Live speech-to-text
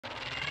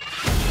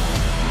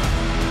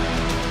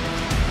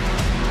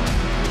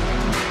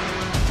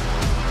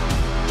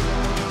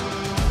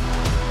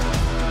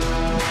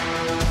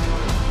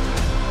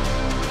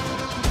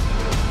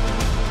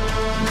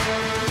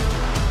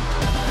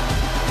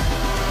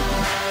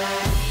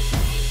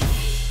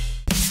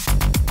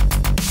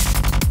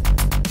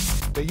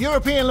The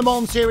European Le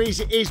Mans Series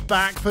is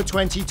back for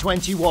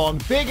 2021.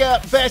 Bigger,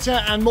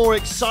 better and more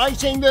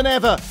exciting than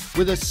ever,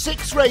 with a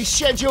 6-race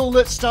schedule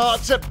that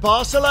starts at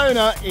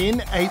Barcelona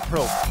in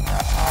April.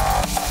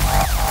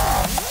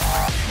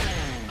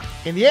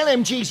 In the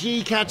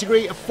LMGTE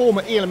category, a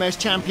former ELMS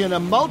champion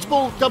and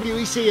multiple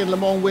WEC and Le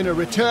Mans winner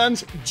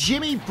returns.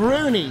 Jimmy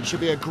Bruni should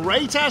be a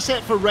great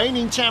asset for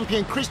reigning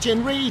champion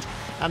Christian Ried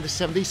and the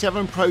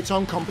 77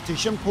 Proton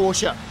competition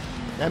Porsche.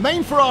 Their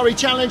main Ferrari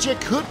challenger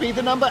could be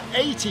the number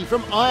 80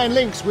 from Iron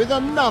Lynx, with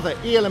another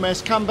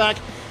ELMS comeback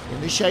in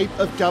the shape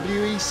of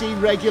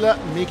WEC regular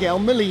Miguel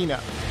Molina.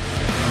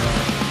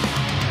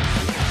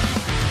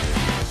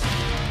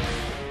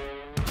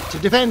 To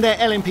defend their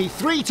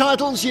LMP3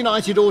 titles,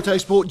 United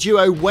Autosport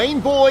duo Wayne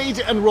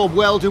Boyd and Rob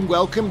Weldon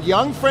welcomed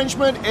young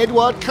Frenchman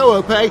Edouard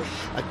Coopé,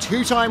 a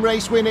two-time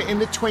race winner in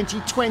the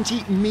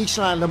 2020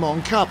 Michelin Le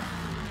Mans Cup.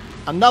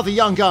 Another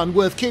young gun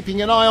worth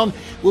keeping an eye on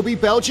will be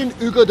Belgian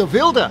Hugo de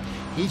Wilde.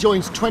 He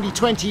joins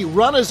 2020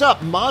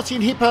 runners-up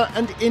Martin Hipper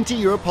and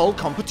Inter-Europol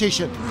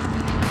competition.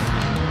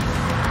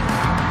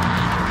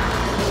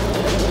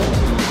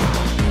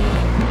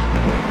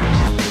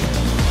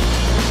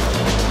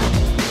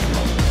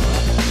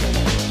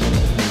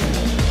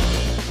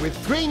 With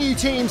 3 new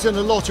teams and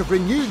a lot of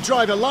renewed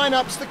driver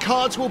lineups, the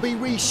cards will be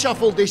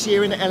reshuffled this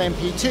year in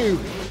LMP2.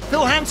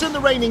 Phil Hansen, the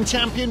reigning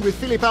champion, with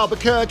Philippe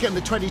Albuquerque and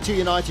the 22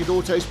 United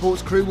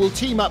Autosports crew will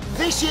team up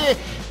this year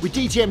with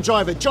DTM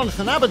driver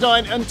Jonathan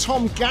Aberdeen and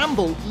Tom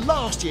Gamble,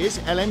 last year's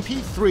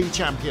LMP3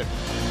 champion.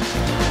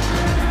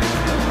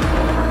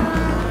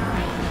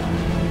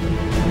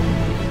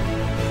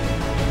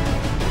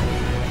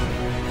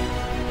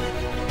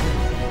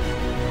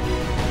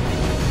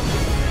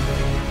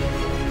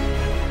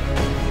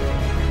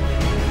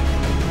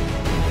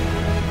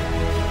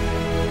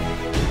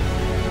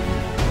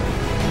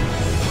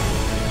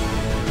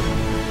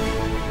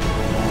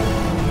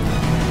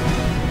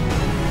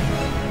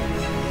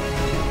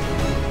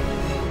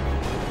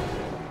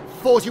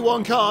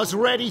 41 cars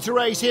ready to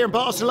race here in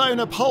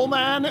Barcelona.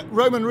 Poleman,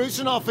 Roman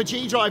Rusinov for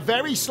G-Drive.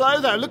 Very slow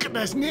though. Look at,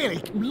 there's nearly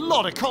a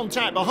lot of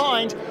contact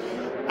behind.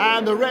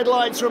 And the red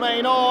lights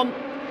remain on.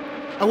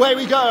 Away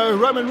we go.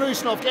 Roman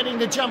Rusinov getting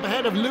the jump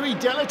ahead of Louis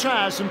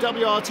Delatraz from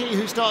WRT,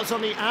 who starts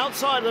on the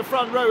outside of the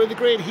front row of the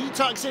grid. He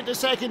tucks into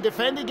second,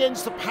 defend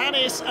against the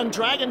Panis and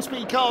Dragon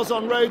Speed cars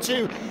on row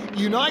 2.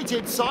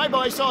 United side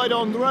by side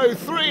on row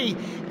 3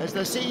 as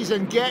the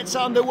season gets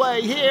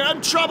underway here.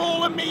 And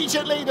trouble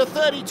immediately. The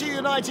 32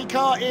 United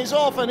car is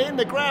off and in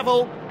the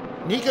gravel.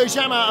 Nico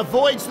Jama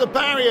avoids the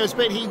barriers,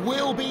 but he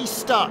will be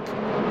stuck.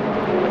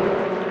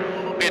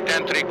 Pit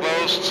entry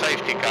closed,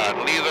 safety car.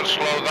 Leader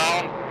slow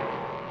down.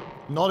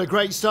 Not a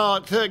great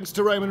start thanks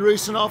to Roman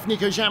Rusinov.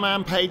 Nico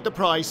Jaman paid the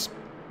price.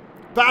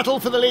 Battle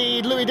for the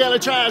lead. Louis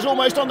Delatraz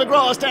almost on the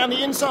grass down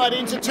the inside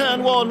into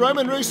turn 1.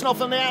 Roman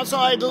Rusinov on the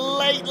outside,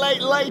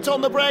 late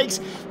on the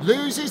brakes.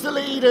 Loses the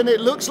lead, and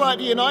it looks like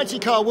the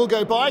United car will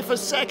go by for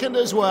second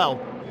as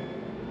well.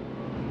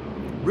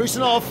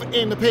 Rusinov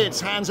in the pits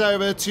hands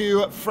over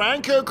to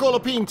Franco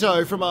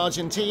Colapinto from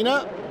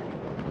Argentina.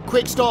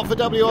 Quick stop for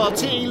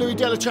WRT. Louis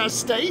Delatraz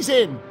stays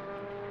in.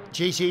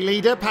 GT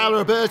leader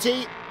Paolo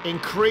Roberti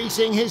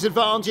increasing his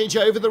advantage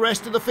over the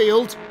rest of the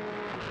field.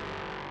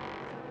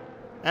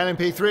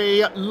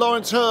 LMP3,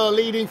 Lawrence Hurr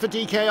leading for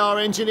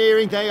DKR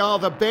Engineering. They are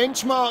the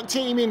benchmark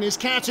team in this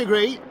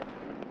category.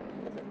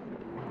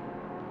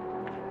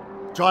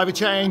 Driver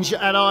change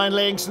at Iron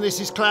Lynx, and this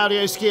is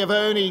Claudio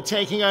Schiavone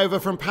taking over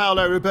from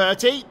Paolo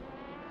Roberti.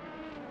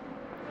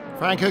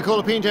 Franco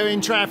Colapinto in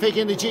traffic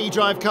in the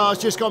G-Drive cars,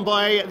 just gone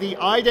by the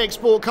IDEC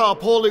Sport car.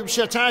 Paul-Luc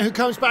Chatin, who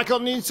comes back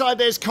on the inside.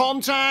 There's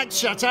contact.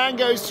 Chatin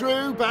goes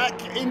through, back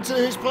into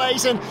his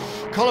place, and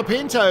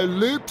Colapinto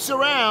loops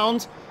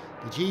around.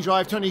 The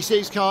G-Drive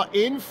 26 car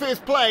in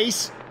 5th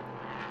place.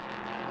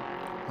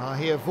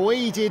 He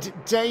avoided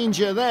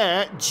danger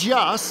there,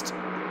 just.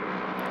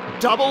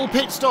 Double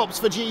pit stops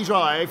for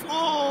G-Drive.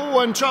 Oh,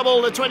 and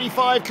trouble. The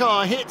 25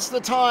 car hits the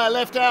tyre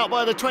left out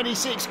by the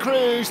 26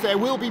 Cruise. There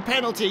will be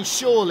penalties,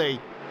 surely.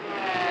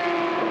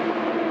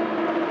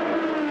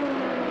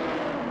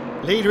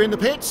 Leader in the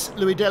pits,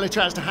 Louis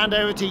Delatraz to hand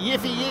over to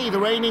Yiffy Yi, the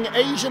reigning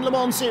Asian Le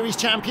Mans Series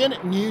champion,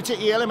 new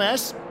to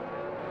ELMS.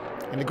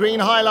 In the green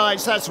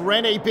highlights, that's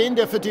René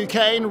Binder for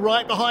Duquesne.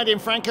 Right behind him,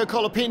 Franco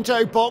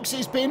Colapinto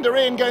boxes Binder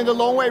in, going the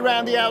long way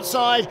round the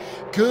outside.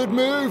 Good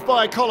move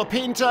by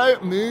Colapinto.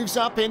 Moves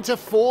up into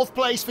 4th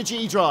place for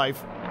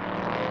G-Drive.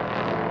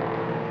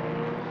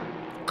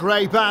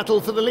 Great battle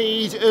for the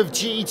lead of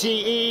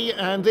GTE,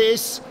 and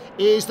this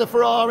is the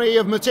Ferrari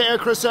of Matteo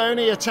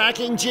Cressoni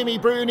attacking Jimmy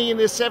Bruni in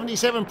the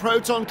 77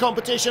 Proton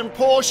competition.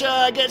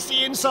 Porsche gets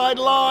the inside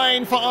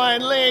line for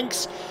Iron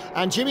Lynx,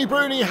 and Jimmy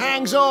Bruni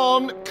hangs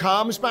on,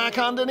 comes back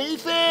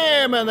underneath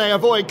him, and they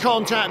avoid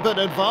contact, but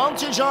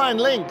advantage Iron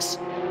Lynx.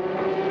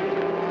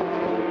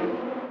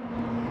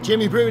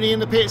 Jimmy Bruni in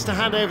the pits to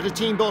hand over to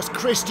team boss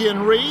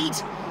Christian Ried.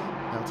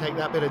 They'll take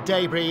that bit of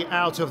debris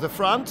out of the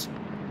front.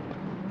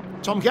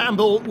 Tom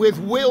Gamble with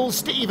Will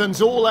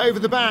Stevens all over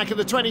the back of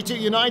the 22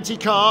 United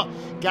car.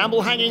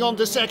 Gamble hanging on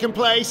to second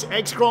place.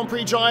 Ex-Grand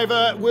Prix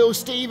driver Will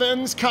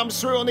Stevens comes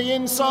through on the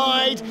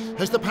inside.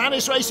 Has the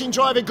Panis Racing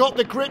driver got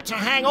the grip to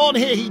hang on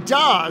here? He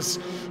does.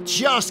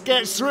 Just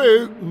gets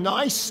through.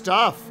 Nice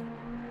stuff.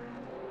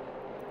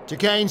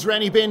 Duquesne's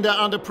Rennie Binder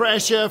under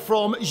pressure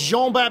from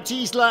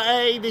Jean-Baptiste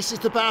Lahaye. This is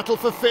the battle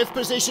for 5th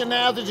position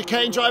now. The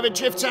Duquesne driver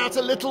drifts out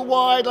a little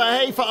wide.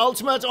 Lahaye for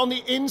ultimate on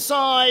the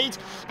inside.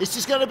 This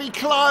is going to be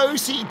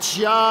close. He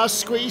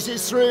just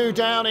squeezes through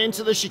down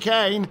into the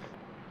chicane.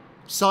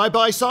 Side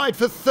by side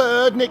for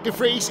 3rd, Nick de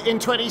Vries in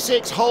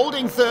 26,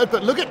 holding 3rd.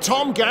 But look at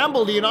Tom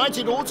Gamble, the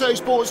United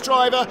Autosports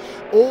driver,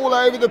 all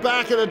over the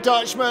back of the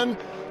Dutchman.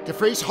 De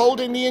Vries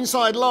holding the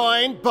inside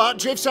line, but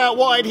drifts out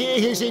wide here.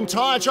 He's in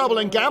tyre trouble,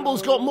 and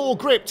Gamble's got more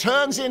grip.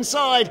 Turns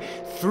inside.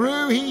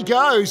 Through he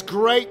goes.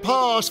 Great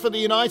pass for the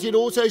United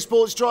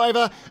Autosports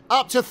driver.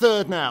 Up to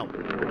 3rd now.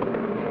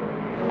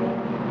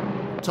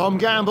 Tom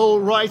Gamble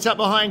right up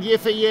behind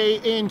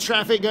Yifei in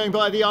traffic going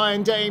by the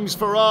Iron Dames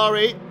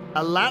Ferrari.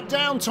 A lap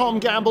down Tom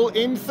Gamble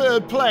in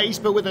 3rd place,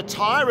 but with a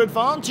tyre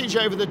advantage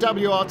over the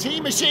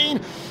WRT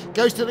machine.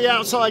 Goes to the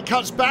outside,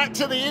 cuts back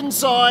to the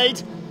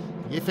inside.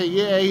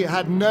 Yifei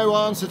had no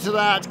answer to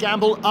that.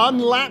 Gamble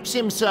unlaps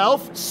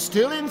himself,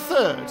 still in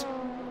 3rd.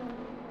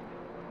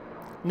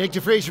 Nick de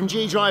Vries from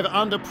G-Drive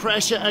under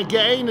pressure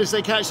again as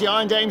they catch the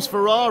Iron Dames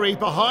Ferrari.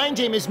 Behind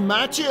him is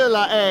Mathieu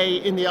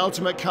Lahaye in the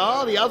Ultimate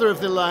car, the other of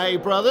the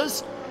Lahaye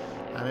brothers.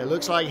 And it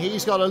looks like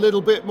he's got a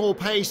little bit more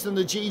pace than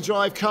the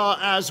G-Drive car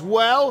as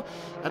well.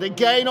 And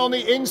again on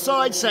the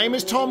inside, same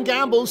as Tom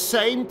Gamble,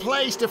 same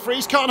place. De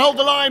Vries can't hold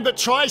the line, but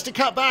tries to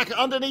cut back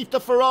underneath the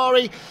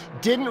Ferrari.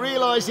 Didn't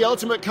realise the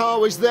Ultimate car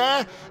was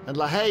there, and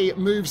Lahaye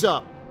moves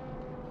up.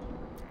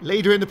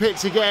 Leader in the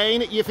pits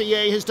again.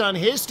 Yifei has done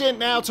his stint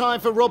now.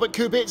 Time for Robert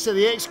Kubica,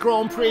 the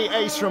ex-Grand Prix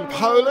ace from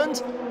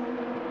Poland.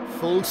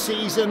 Full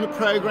season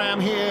programme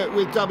here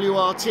with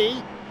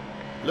WRT.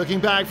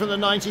 Looking back from the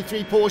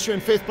 93 Porsche in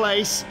 5th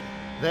place,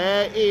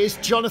 there is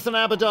Jonathan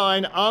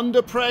Aberdeen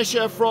under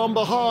pressure from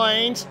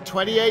behind.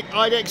 28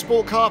 IDEX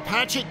Sport Car,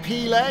 Patrick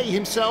Pilet,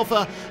 himself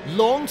a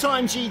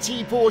long-time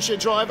GT Porsche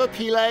driver.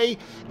 Pilet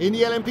in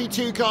the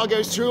LMP2 car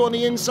goes through on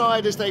the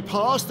inside as they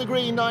pass the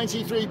green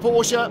 93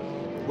 Porsche.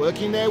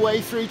 Working their way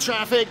through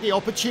traffic, the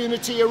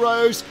opportunity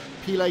arose.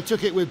 Pilet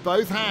took it with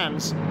both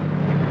hands.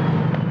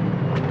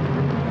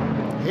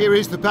 Here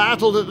is the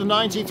battle that the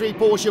 93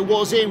 Porsche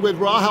was in with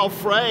Rahal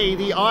Frey,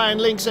 the Iron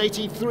Lynx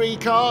 83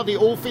 car, the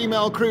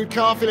all-female crewed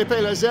car. Philippe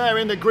Lazaire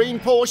in the green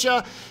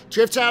Porsche.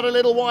 Drifts out a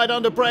little wide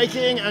under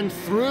braking, and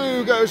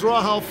through goes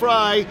Rahal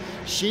Frey.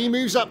 She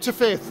moves up to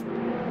 5th.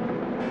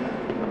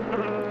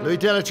 Louis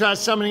Delatraz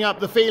summoning up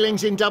the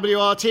feelings in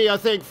WRT, I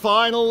think.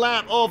 Final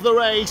lap of the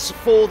race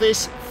for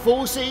this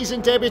full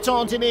season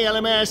debutante in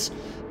ELMS.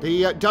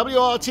 The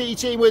WRT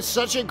team with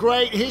such a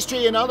great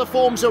history in other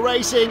forms of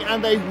racing,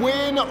 and they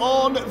win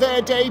on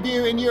their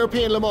debut in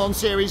European Le Mans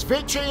Series.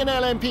 Victory in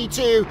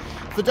LMP2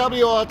 for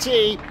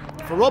WRT,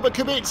 for Robert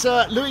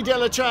Kubica, Louis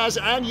Delatraz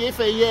and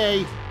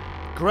Yifei.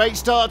 Great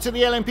start to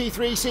the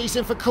LMP3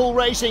 season for Cool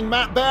Racing.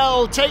 Matt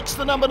Bell takes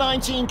the number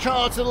 19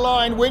 car to the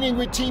line, winning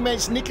with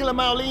teammates Nicola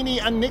Maulini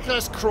and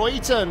Nicholas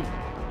Croyton.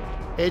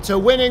 It's a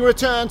winning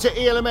return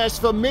to ELMS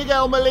for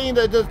Miguel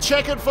Molina. The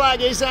checkered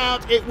flag is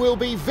out. It will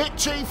be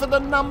victory for the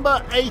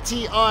number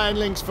 80 Iron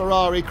Lynx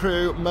Ferrari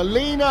crew,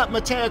 Molina,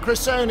 Matteo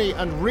Cressoni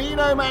and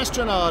Rino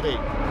Mastronardi.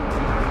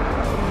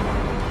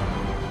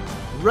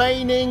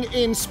 Reigning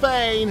in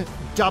Spain,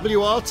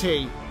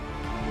 WRT.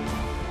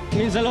 It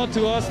means a lot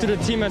to us, to the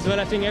team as well.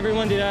 I think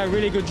everyone did a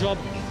really good job.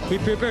 We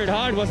prepared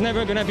hard. It was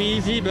never going to be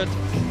easy, but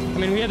I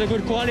mean, we had a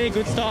good quality,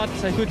 good start.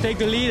 I could take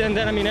the lead, and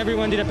then I mean,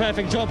 everyone did a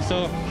perfect job.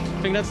 So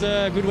I think that's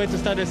a good way to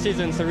start the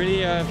season. So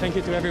really, thank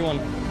you to everyone.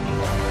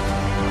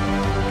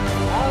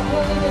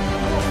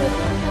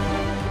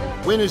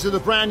 Winners of the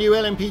brand new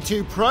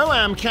LMP2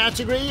 Pro-Am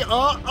category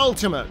are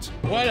Ultimate.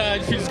 Well,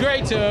 it feels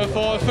great for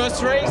our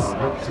first race,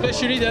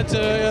 especially that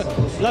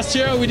last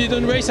year we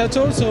didn't race at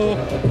all, so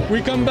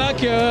we come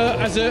back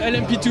as a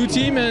LMP2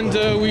 team and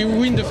we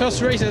win the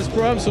first race as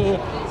Pro-Am, so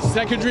it's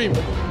like a dream.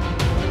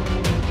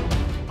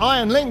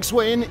 Iron Lynx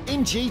win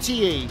in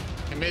GTE.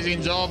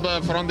 Amazing job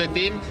from the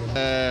team.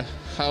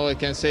 How I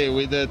can say,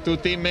 with two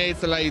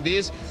teammates like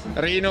this,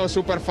 Rino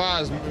super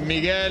fast,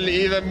 Miguel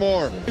even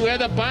more. We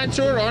had a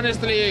puncture,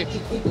 honestly,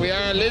 we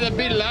are a little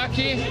bit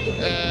lucky,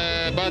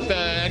 but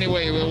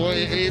anyway,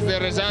 it's the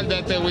result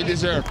that we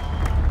deserve.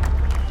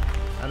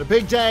 And a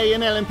big day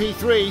in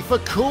LMP3 for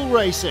Cool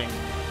Racing.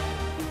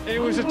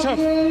 It was a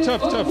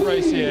tough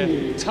race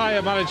here.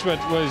 Tyre management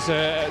was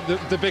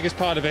the biggest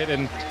part of it,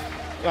 and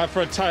our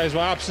front tyres were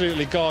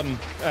absolutely gone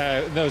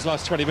in those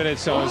last 20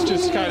 minutes, so I was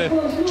just kind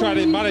of trying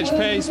to manage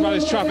pace,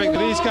 manage traffic.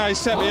 These guys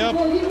set me up,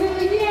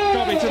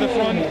 got me to the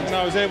front, and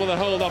I was able to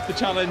hold off the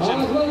challenge,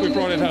 and we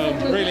brought it home.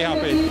 Really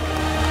happy.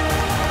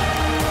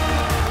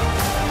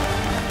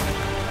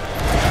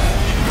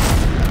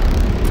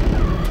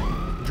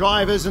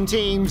 Drivers and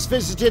teams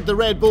visited the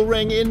Red Bull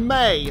Ring in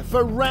May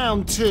for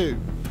round 2.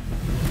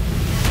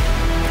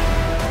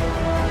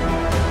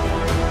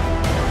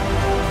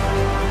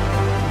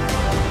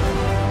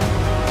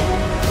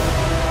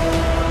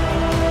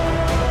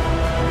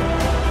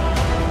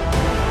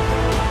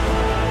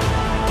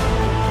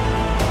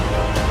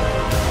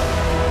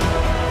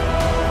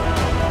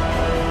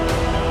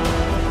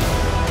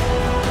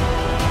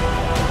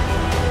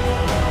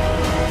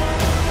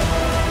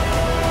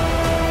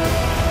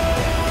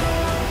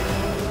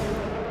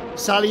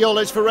 Sally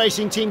Jolic for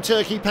Racing Team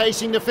Turkey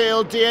pacing the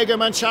field. Diego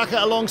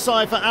Manchaca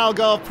alongside for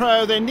Algarve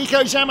Pro. Then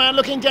Nico Jaman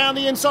looking down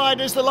the inside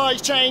as the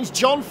lights change.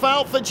 John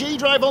Falk for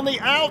G-Drive on the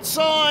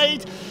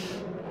outside.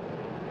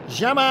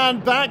 Jaman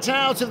backed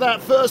out of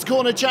that first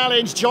corner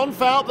challenge. John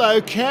Falk,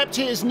 though, kept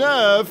his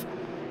nerve.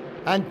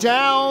 And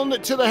down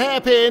to the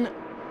hairpin,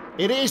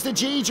 it is the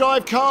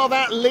G-Drive car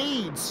that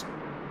leads.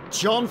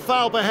 John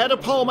Falk ahead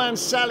of poleman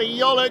Sally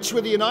Jolic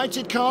with the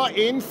United car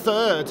in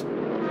third.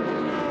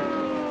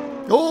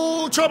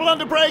 Oh, trouble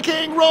under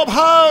braking. Rob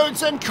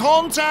Hodes and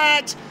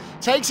contact.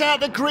 Takes out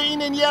the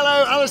green and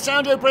yellow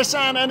Alessandro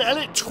Bressan, and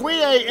Elliot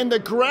Twier in the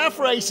Graf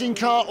Racing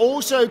car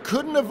also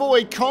couldn't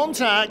avoid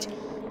contact.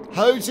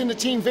 Hodes in the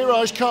Team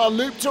Virage car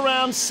looped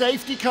around.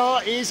 Safety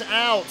car is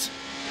out.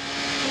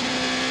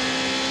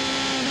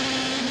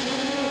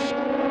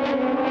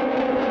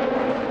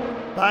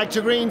 Back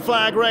to green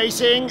flag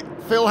racing.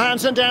 Phil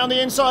Hansen down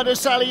the inside of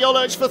Sally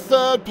Jolic for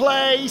third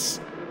place.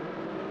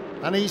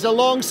 And he's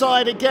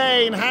alongside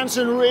again.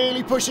 Hansen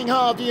really pushing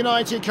hard the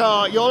United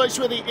car. Jolic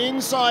with the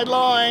inside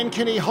line.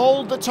 Can he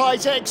hold the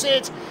tight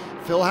exit?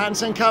 Phil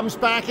Hansen comes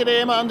back at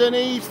him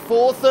underneath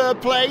for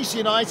third place.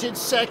 United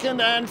second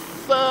and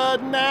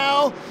third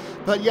now.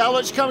 But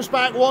Jolic comes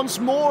back once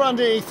more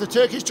underneath. The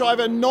Turkish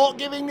driver not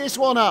giving this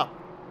one up.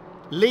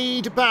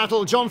 Lead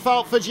battle, John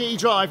Falk for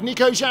G-Drive.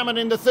 Nico Jaman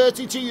in the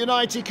 32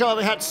 United car.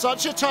 They had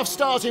such a tough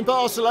start in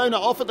Barcelona,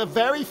 off at the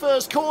very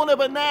first corner,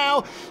 but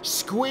now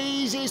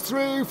squeezes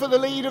through for the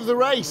lead of the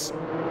race.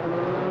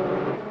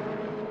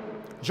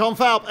 John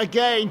Falk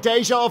again,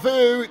 deja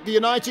vu. The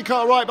United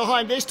car right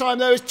behind. This time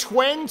though is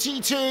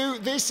 22.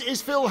 This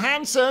is Phil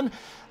Hansen.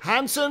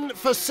 Hansen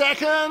for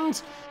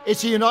second.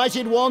 It's a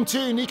United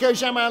 1-2. Nico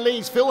Jaman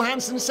leads. Phil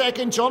Hansen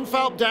second. John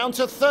Falk down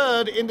to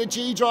third in the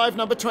G-Drive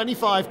number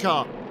 25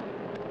 car.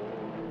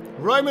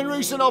 Roman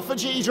Rusinov for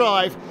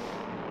G-Drive.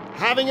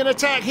 Having an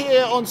attack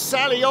here on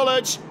Sally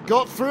Jolic.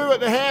 Got through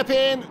at the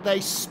hairpin. They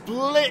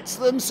split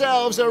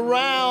themselves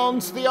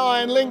around the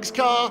Iron Lynx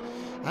car.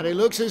 And it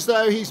looks as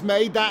though he's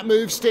made that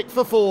move stick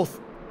for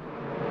fourth.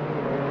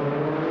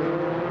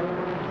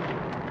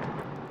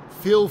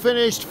 Fuel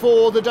finished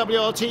for the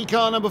WRT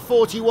car number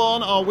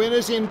 41. Our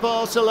winners in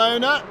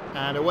Barcelona.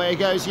 And away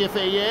goes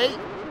Yefeyi.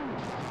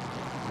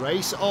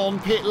 Race on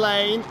pit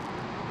lane.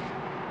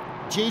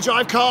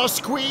 G-Drive car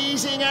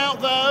squeezing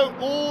out though.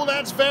 Oh,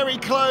 that's very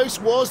close.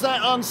 Was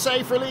that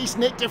unsafe release?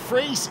 Nick de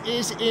Vries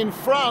is in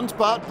front,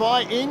 but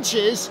by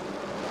inches.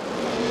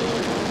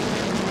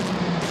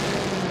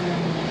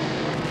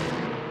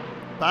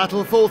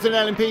 Battle fourth in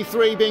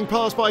LMP3 being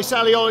passed by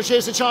Sally Jolic.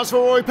 Here's a chance for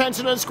Rory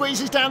Penton,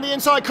 squeezes down the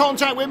inside.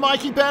 Contact with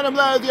Mikey Benham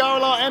though. The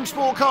RLR M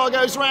Sport car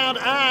goes round,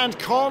 and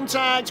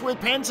contact with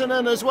Penton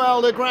as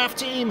well. The Graf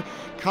team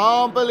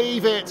can't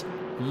believe it.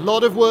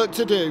 Lot of work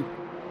to do.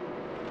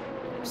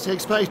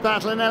 Six-pace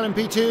battle in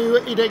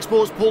LMP2. EDEC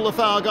Sports Paul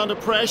Lafargue under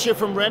pressure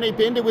from René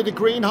Binder with the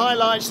green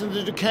highlights, and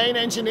the Duquesne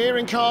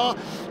engineering car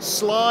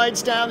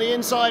slides down the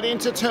inside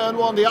into turn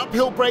one. The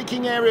uphill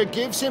braking area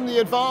gives him the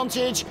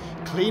advantage.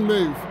 Clean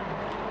move.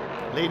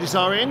 Leaders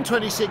are in.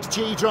 26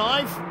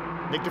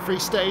 G-Drive. Nick de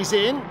Vries stays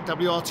in.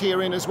 WRT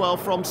are in as well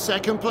from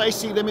second place.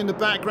 See them in the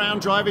background.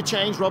 Driver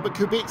change. Robert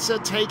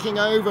Kubica taking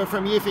over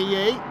from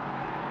Yefeyi.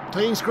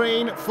 Clean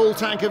screen, full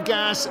tank of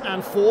gas,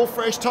 and 4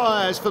 fresh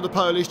tyres for the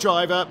Polish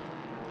driver.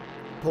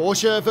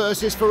 Porsche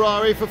versus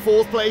Ferrari for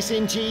fourth place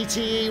in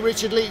GTE.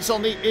 Richard Leitz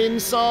on the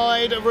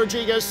inside of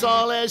Rodrigo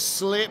Sales,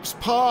 slips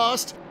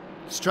past.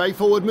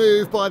 Straightforward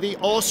move by the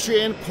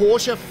Austrian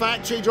Porsche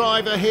factory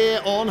driver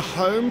here on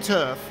home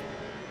turf.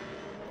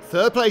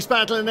 Third place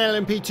battle in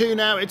LMP2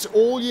 now. It's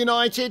all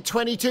United.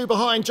 22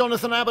 behind.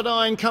 Jonathan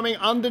Aberdeen coming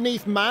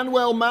underneath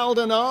Manuel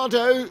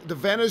Maldonado. The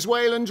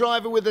Venezuelan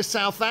driver with the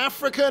South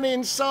African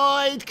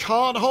inside.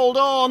 Can't hold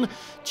on.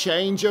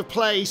 Change of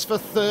place for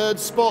third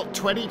spot.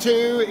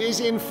 22 is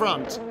in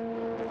front.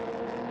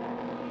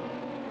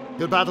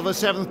 Good battle for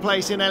seventh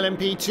place in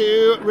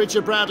LMP2.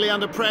 Richard Bradley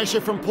under pressure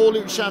from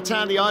Paul-Luc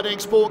Chatin. The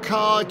IDEC Sport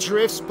car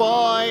drifts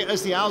by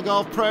as the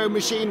Algarve Pro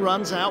machine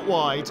runs out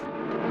wide.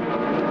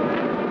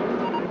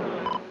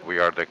 We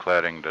are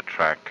declaring the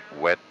track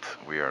wet.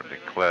 We are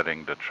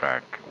declaring the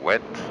track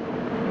wet.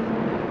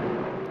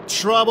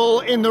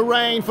 Trouble in the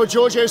rain for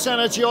Giorgio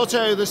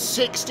Sanaggiotto, the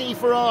 60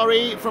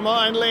 Ferrari from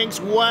Iron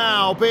Lynx.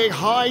 Wow, big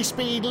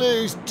high-speed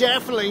lose.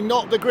 Definitely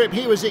not the grip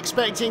he was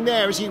expecting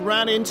there as he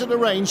ran into the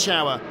rain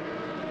shower.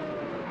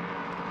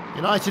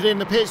 United in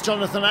the pits,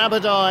 Jonathan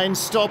Aberdeen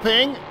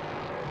stopping.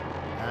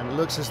 And it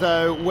looks as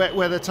though wet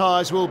weather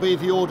tyres will be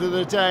the order of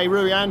the day.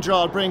 Rui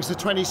Andrade brings the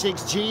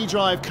 26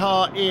 G-Drive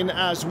car in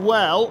as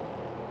well.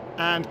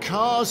 And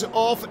cars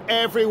off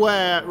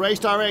everywhere. Race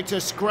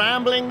director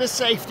scrambling the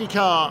safety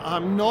car.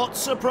 I'm not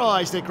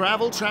surprised, the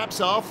gravel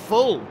traps are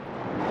full.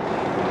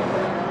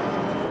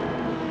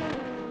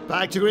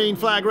 Back to green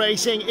flag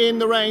racing in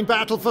the rain.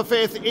 Battle for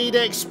fifth.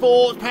 EDEC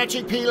Sport.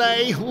 Patrick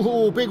Pilet.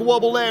 Ooh, big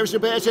wobble there as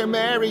Roberto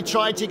Meri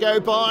tried to go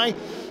by.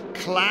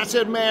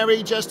 Clattered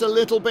Meri just a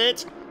little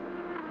bit.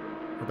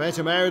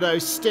 Roberto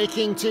Merido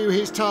sticking to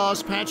his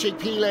task. Patrick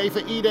Pilet for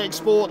Edex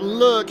Sport.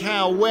 Look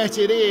how wet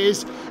it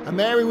is. And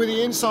Mary with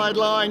the inside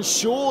line.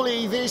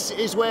 Surely this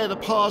is where the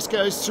pass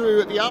goes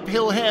through at the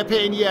uphill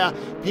hairpin. Yeah,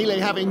 Pilet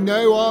having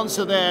no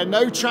answer there.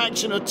 No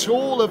traction at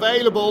all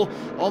available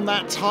on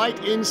that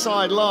tight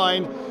inside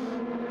line.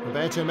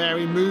 Roberto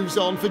Meri moves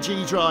on for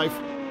G-Drive.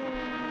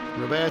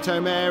 Roberto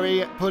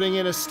Meri putting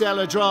in a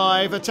stellar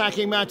drive,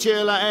 attacking Mathieu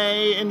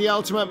Lahaye in the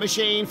Ultimate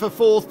Machine for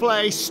 4th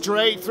place.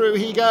 Straight through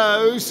he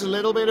goes. A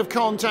little bit of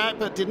contact,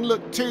 but didn't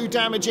look too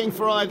damaging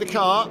for either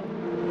car.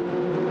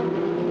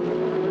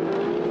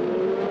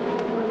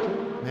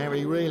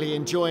 Meri really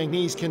enjoying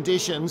these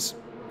conditions.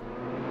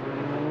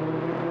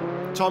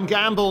 Tom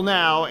Gamble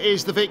now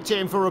is the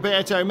victim for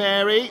Roberto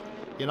Meri.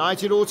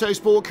 United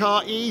Autosport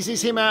car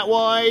eases him out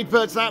wide,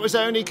 but that was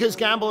only because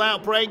Gamble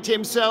outbraked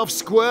himself,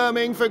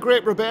 squirming for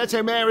grip.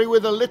 Roberto Meri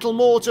with a little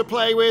more to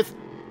play with.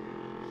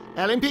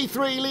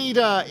 LMP3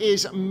 leader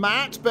is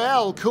Matt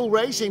Bell. Cool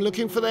Racing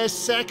looking for their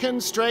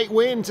 2nd straight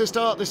win to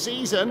start the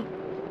season.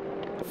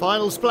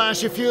 Final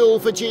splash of fuel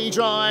for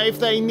G-Drive.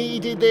 They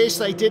needed this.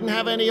 They didn't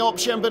have any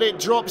option, but it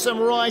drops them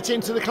right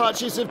into the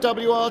clutches of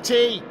WRT.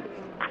 He's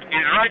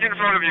right in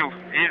front of you.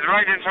 He's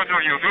right in front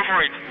of you. Go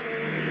for it.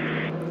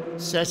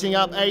 Setting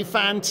up a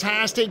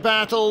fantastic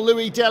battle.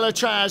 Louis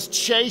Delatraz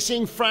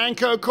chasing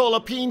Franco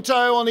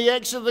Colapinto on the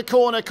exit of the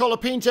corner.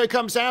 Colapinto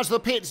comes out of the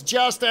pits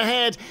just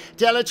ahead.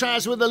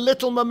 Delatraz with a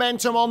little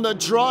momentum on the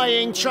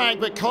drying track,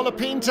 but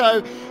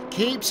Colapinto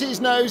keeps his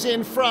nose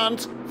in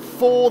front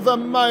for the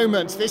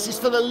moment. This is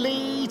for the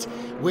lead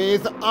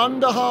with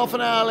under half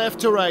an hour left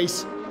to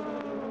race.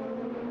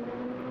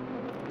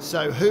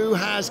 So who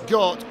has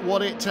got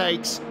what it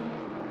takes?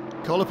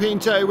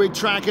 Colapinto with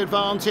track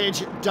advantage,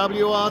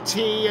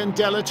 WRT and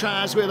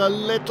Delatraz with a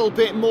little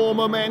bit more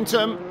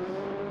momentum.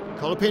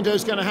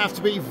 Colapinto's going to have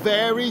to be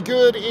very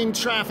good in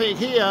traffic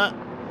here.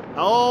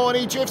 Oh, and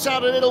he drifts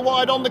out a little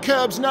wide on the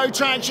curbs, no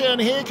traction.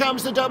 Here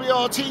comes the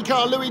WRT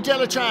car. Louis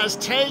Delatraz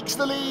takes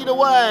the lead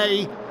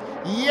away.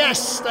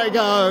 Yes, they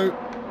go.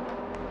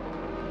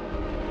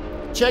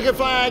 Checker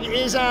flag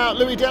is out.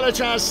 Louis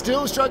Delatraz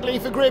still struggling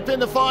for grip in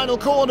the final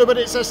corner, but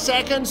it's a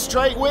 2nd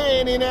straight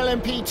win in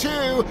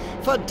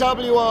LMP2 for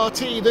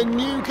WRT, the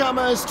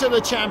newcomers to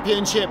the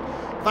championship.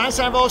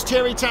 Vincent Vos,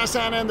 Thierry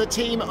Tassin and the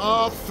team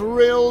are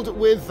thrilled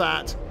with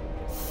that.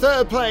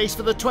 3rd place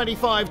for the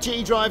 25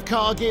 G-Drive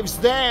car gives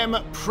them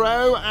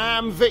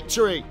Pro-Am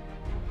victory.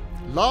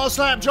 Last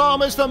lap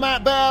dramas for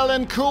Matt Bell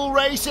and Cool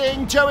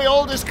Racing. Joey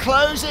Alders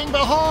closing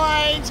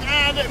behind,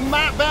 and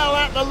Matt Bell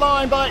at the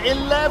line by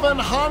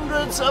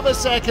 11/100ths of a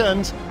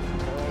second.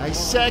 A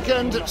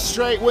 2nd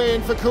straight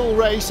win for Cool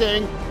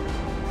Racing.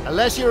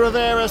 Alessio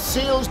Rivera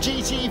seals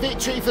GT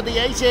victory for the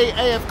 88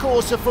 AF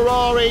Corsa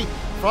Ferrari.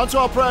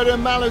 Francois Prodan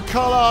and Malu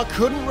Collard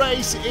couldn't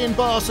race in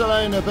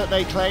Barcelona, but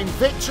they claim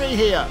victory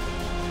here.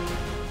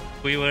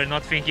 We were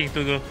not thinking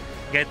to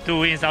get 2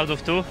 wins out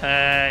of 2.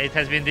 It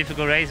has been a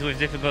difficult race with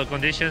difficult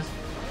conditions.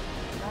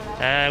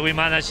 We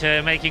managed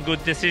making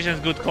good decisions,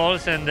 good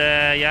calls, and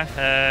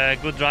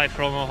good drive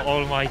from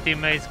all my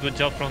teammates. Good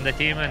job from the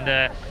team,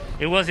 and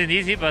it wasn't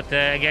easy, but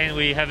again,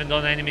 we haven't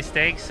done any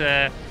mistakes.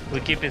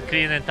 We keep it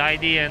clean and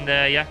tidy, and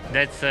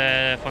that's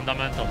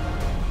fundamental.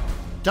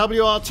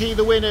 WRT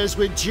the winners,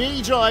 with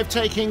G-Drive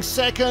taking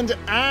 2nd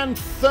and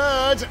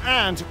 3rd,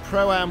 and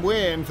Pro-Am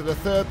win for the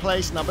 3rd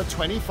place number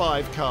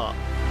 25 car.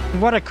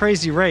 What a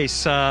crazy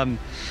race. The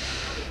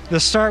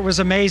start was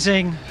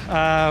amazing.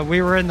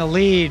 We were in the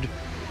lead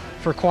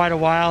for quite a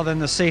while, then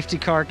the safety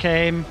car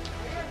came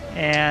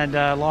and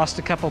lost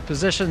a couple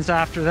positions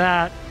after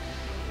that.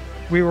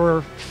 We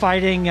were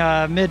fighting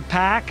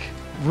mid-pack.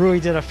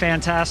 Rui did a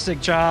fantastic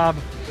job,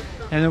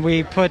 and then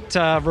we put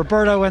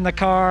Roberto in the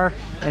car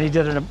and he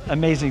did an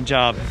amazing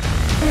job.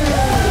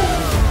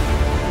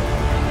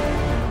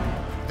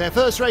 Their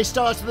first race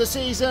start of the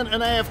season,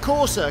 and AF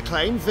Corsa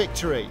claimed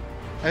victory.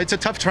 It's a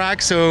tough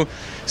track, so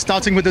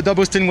starting with the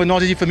double stint was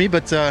not easy for me,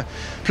 but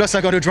plus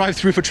I got to drive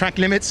through for track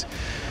limits,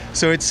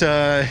 so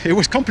it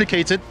was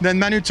complicated. Then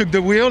Manu took the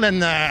wheel,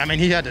 and I mean,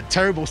 he had a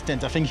terrible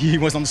stint. I think he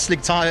was on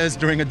slick tires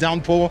during a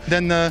downpour.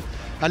 Then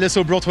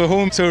Alesso brought her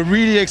home, so a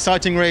really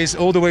exciting race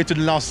all the way to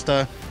the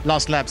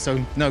last lap. So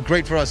no,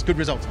 great for us, good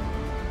result.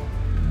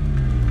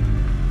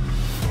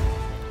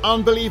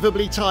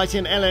 Unbelievably tight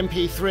in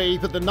LMP3,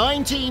 but the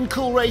 19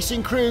 Cool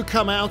Racing crew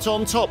come out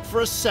on top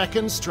for a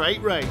 2nd straight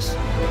race.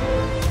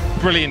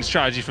 Brilliant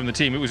strategy from the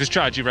team. It was a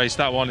strategy race,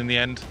 that one, in the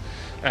end.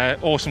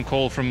 Awesome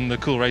call from the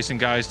Cool Racing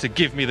guys to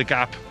give me the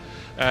gap.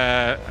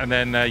 And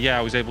then, I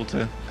was able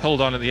to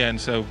hold on at the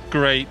end. So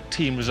great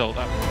team result,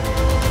 that one.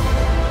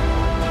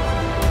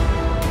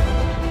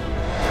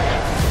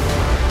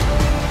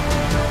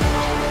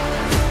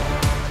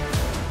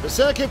 The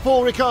Circuit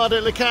Paul Ricard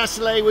at Le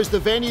Castellet was the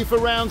venue for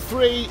round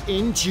 3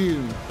 in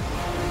June.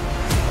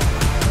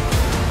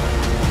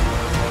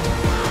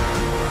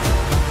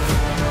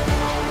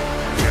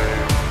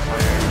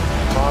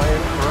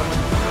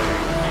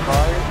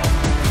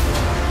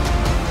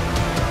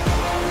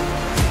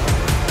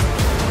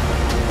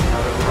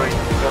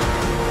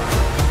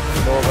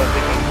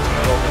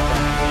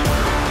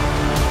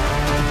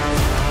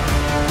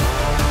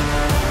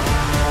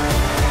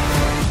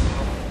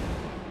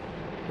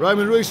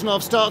 Roman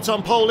Rusinov starts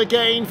on pole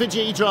again for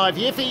G-Drive.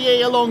 Yiffy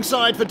Yi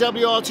alongside for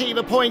WRT,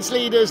 the points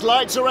leaders.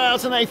 Lights are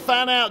out and they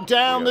fan out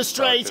down the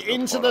straight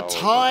into the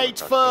tight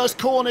first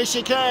corner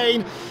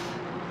chicane.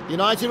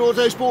 United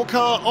Autosport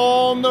car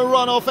on the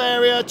runoff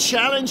area,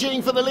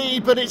 challenging for the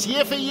lead, but it's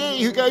Yiffy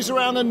Yi who goes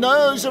around the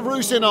nose of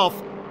Rusinov.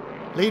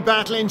 Lead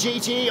battle in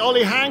GTE,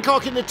 Ollie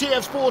Hancock in the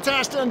TF Sport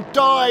Aston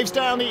dives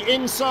down the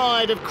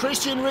inside of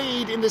Christian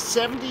Reed in the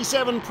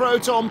 77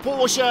 Proton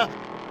Porsche.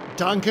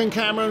 Duncan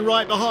Cameron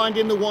right behind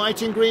in the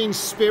white and green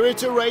Spirit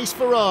to Race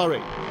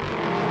Ferrari.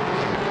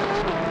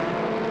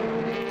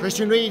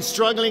 Christian Reed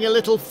struggling a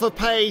little for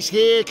pace.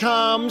 Here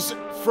comes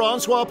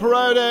Francois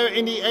Perotto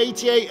in the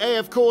 88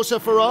 AF Corsa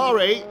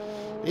Ferrari.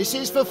 This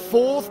is for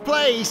 4th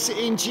place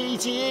in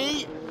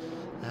GTE.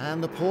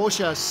 And the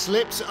Porsche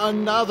slips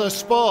another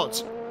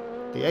spot.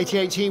 The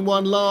 88 team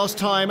won last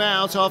time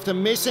out after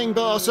missing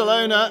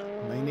Barcelona.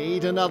 They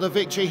need another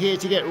victory here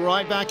to get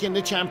right back in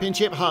the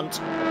championship hunt.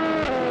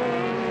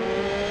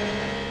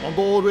 On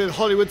board with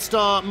Hollywood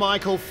star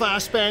Michael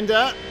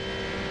Fassbender.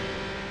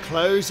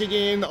 Closing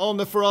in on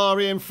the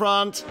Ferrari in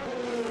front.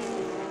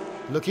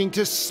 Looking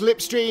to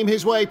slipstream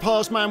his way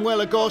past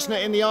Manuela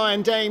Gosner in the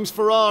Iron Dames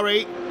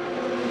Ferrari.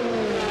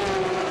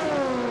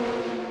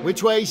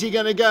 Which way is he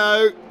going to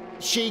go?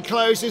 She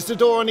closes the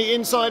door on the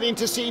inside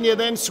into Senior,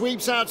 then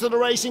sweeps out to the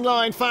racing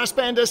line.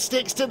 Fassbender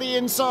sticks to the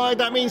inside.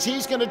 That means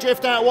he's going to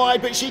drift out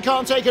wide, but she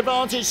can't take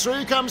advantage.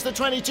 Through comes the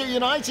 22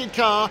 United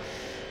car.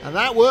 And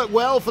that worked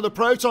well for the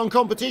Proton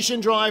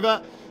competition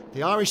driver.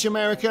 The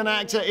Irish-American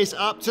actor is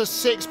up to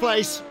 6th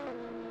place.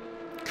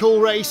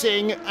 Cool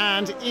Racing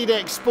and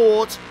Edex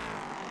Sport.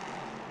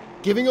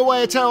 Giving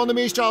away a toe on the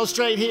Mistral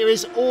straight here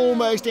is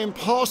almost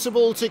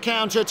impossible to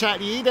counter-attack.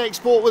 The Edex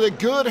Sport with a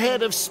good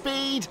head of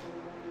speed.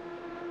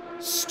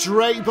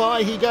 Straight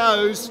by he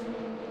goes.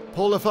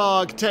 Paul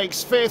Lafargue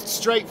takes 5th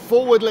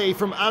straightforwardly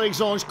from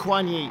Alexandre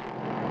Coigny.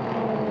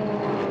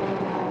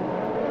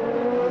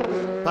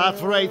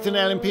 Battle for 8th in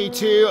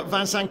LMP2,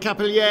 Vincent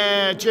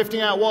Capilliere drifting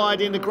out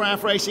wide in the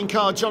Graf Racing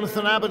car.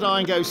 Jonathan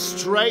Aberdeen goes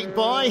straight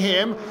by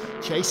him,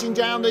 chasing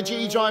down the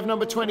G-Drive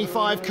number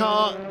 25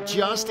 car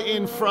just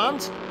in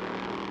front.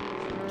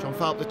 John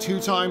Falk, the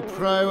 2-time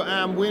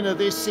Pro-Am winner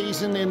this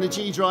season in the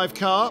G-Drive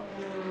car.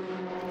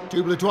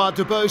 Double Edouard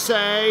de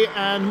Beausset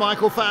and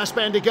Michael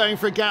Fassbender going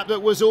for a gap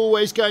that was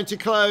always going to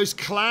close.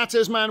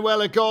 Clatters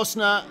Manuela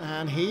Gosner,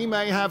 and he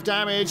may have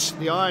damage.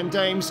 The Iron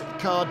Dames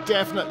car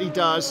definitely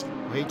does.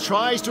 He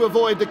tries to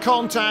avoid the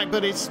contact,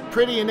 but it's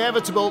pretty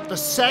inevitable. The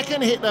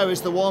second hit, though,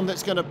 is the one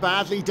that's going to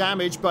badly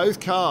damage both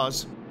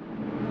cars.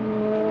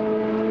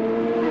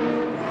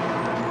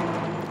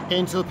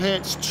 Into the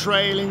pits,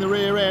 trailing the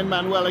rear end,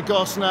 Manuela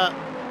Gosner,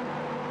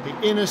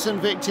 the innocent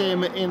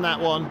victim in that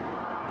one.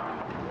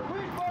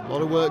 A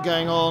lot of work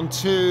going on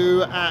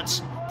too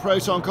at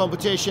Proton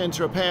competition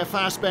to repair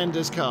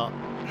Fassbender's car.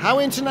 How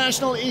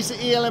international is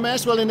the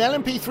ELMS? Well, in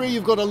LMP3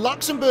 you've got a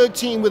Luxembourg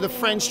team with a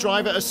French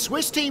driver, a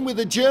Swiss team with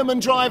a German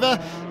driver,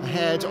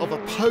 ahead of a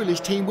Polish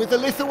team with a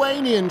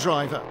Lithuanian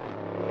driver.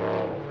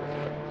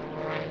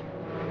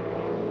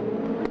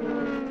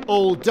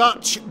 All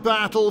Dutch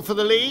battle for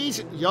the lead.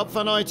 Joop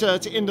van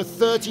Uitert in the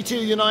 32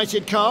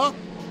 United car.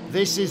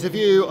 This is the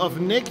view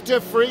of Nick de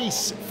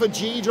Vries for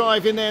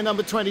G-Drive in their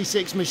number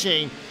 26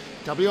 machine.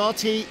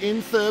 WRT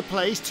in 3rd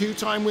place,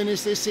 2-time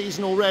winners this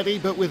season already,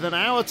 but with an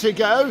hour to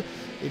go,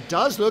 it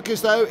does look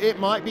as though it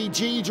might be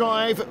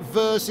G-Drive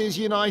versus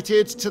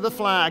United to the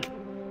flag.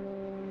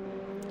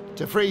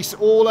 De Vries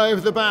all over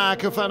the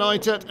back of Van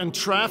Uitert, and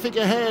traffic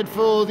ahead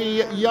for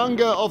the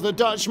younger of the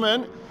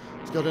Dutchmen.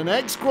 He's got an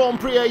ex-Grand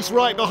Prix ace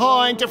right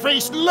behind. De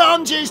Vries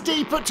lunges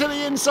deeper to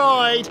the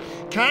inside,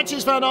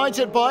 catches Van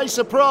Uitert by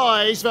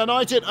surprise. Van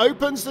Uitert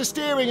opens the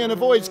steering and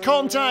avoids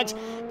contact,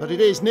 but it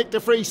is Nick de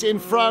Vries in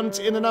front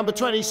in the number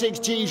 26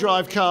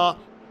 G-Drive car.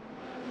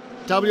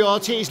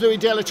 WRT's Louis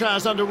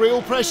Delatraz under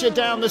real pressure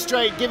down the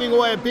straight, giving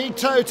away a big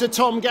toe to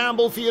Tom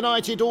Gamble for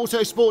United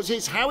Autosports.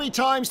 It's how he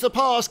times the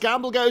pass.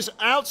 Gamble goes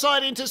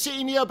outside into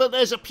Senior, but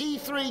there's a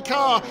P3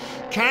 car.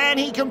 Can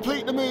he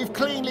complete the move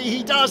cleanly?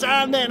 He does,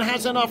 and then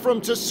has enough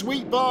room to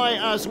sweep by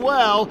as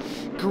well.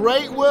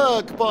 Great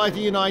work by the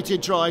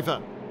United driver.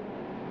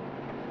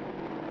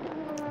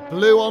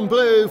 Blue on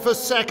blue for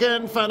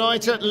second. Van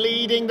Uitert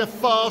leading the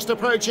fast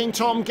approaching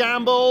Tom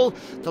Gamble.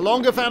 The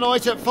longer Van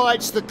Uitert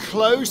fights, the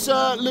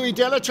closer Louis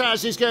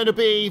Delatraz is going to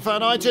be.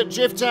 Van Uitert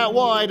drifts out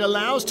wide,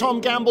 allows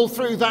Tom Gamble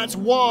through. That's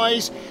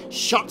wise.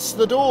 Shuts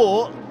the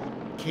door.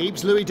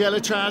 Keeps Louis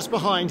Delatraz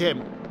behind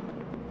him.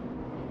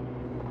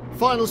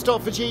 Final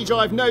stop for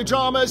G-Drive. No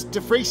dramas.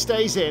 De Vries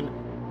stays in.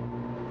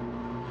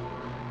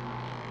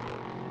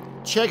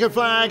 Checkered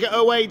flag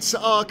awaits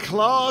our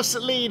class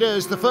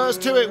leaders. The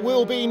first to it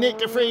will be Nick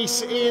de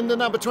Vries in the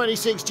number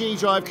 26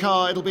 G-Drive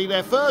car. It'll be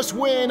their first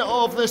win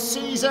of the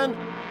season.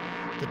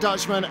 The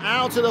Dutchman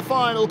out of the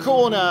final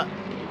corner.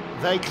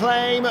 They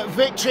claim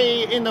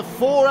victory in the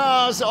 4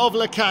 hours of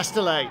Le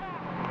Castellet.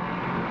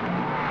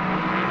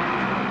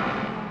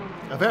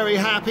 A very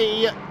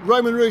happy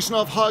Roman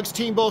Rusinov hugs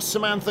team boss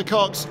Samantha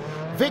Cox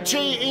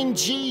Victory in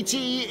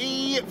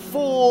GTE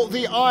for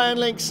the Iron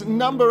Lynx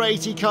number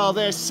 80 car,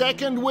 their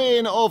second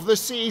win of the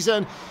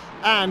season,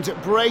 and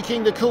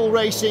breaking the cool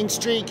racing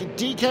streak,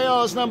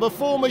 DKR's number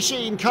 4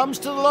 machine comes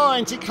to the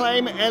line to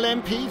claim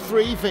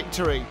LMP3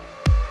 victory.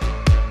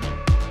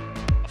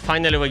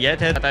 Finally we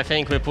get it. I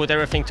think we put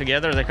everything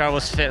together. The car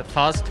was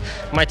fast.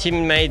 My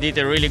teammate did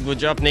a really good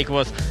job. Nick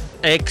was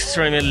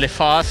extremely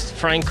fast,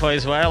 Franco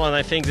as well, and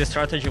I think the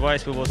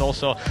strategy-wise we was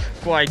also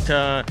quite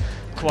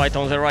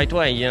on the right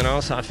way, you know.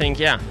 So I think,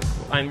 yeah,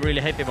 I'm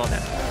really happy about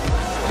that.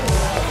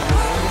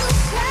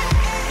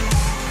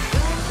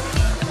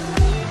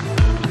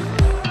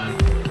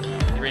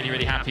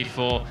 Really happy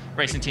for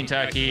Racing Team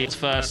Turkey. Its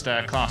first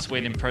class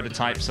win in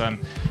prototypes.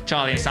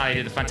 Charlie and Sally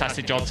did a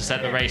fantastic job to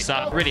set the race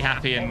up. Really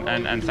happy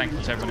and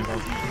thankful to everyone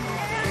involved.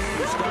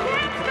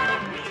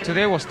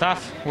 Today was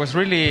tough. It was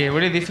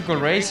really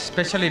difficult race,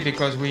 especially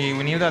because we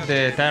knew that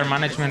the tire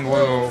management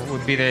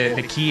would be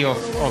the key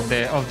of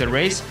the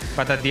race.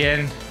 But at the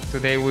end,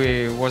 today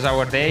was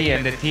our day,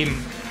 and the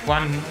team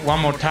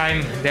one more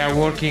time. They are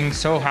working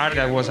so hard.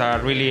 That was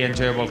a really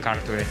enjoyable car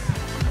today.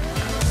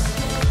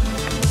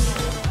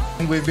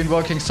 We've been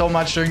working so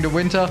much during the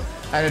winter,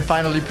 and it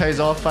finally pays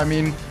off. I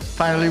mean,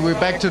 finally we're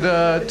back to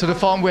the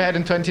form we had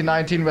in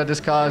 2019, where this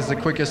car is the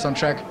quickest on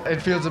track.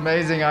 It feels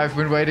amazing. I've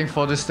been waiting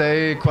for this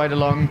day quite a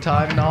long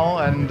time now,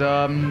 and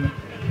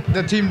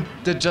the team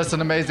did just an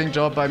amazing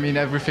job. I mean,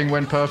 everything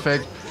went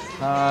perfect.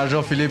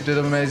 Jean-Philippe did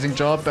an amazing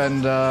job,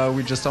 and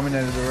we just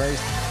dominated the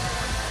race.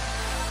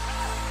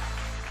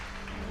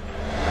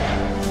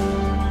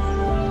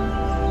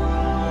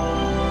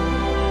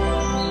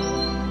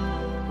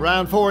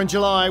 Round 4 in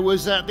July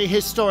was at the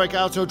historic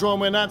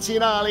Autodromo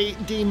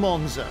Nazionale di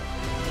Monza.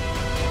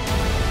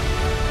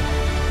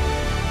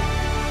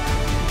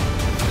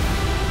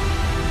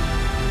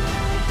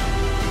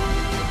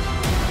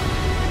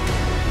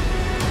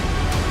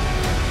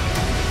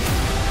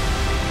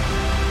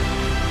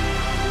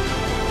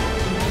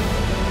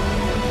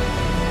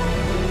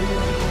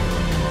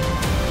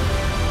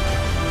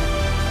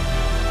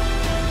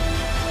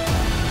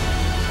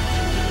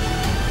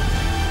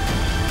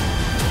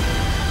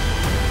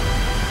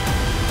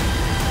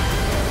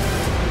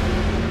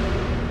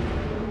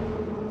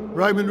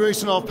 Roman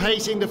Rusinov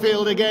pacing the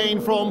field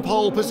again from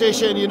pole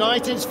position.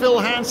 United's Phil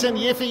Hansen,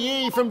 Yiffy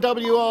Yi from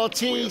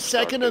WRT,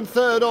 second and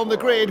third on the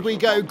grid. We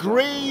go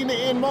green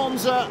in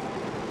Monza.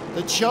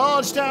 The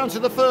charge down to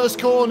the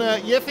first corner.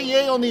 Yiffy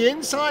Yi on the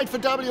inside for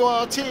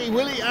WRT.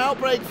 Will he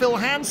outbrake Phil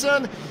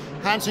Hansen?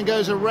 Hansen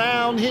goes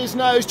around his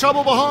nose.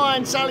 Trouble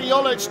behind. Sally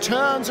Jolic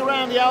turns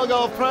around the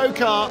Algarve Pro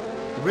car.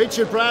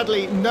 Richard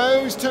Bradley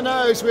nose to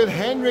nose with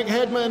Henrik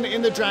Hedman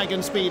in the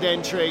Dragon Speed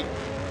entry.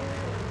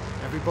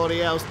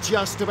 Everybody else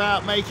just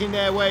about making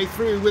their way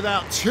through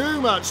without too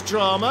much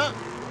drama.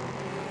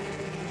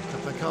 A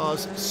couple of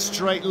cars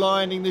straight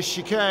lining the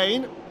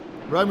chicane.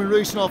 Roman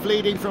Rusinov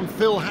leading from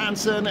Phil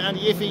Hansen and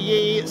Yiffy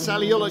Yi.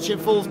 Sally Jolic in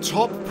fourth,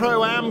 top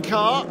Pro-Am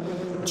car.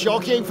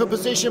 Jockeying for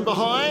position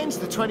behind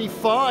the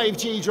 25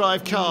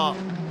 G-Drive car.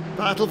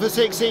 Battle for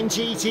 6 in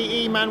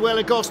GTE.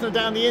 Manuela Gosner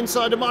down the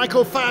inside of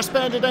Michael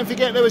Fassbender. Don't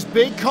forget there was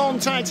big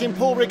contact in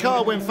Paul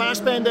Ricard when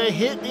Fassbender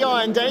hit the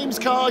Iron Dames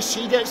car.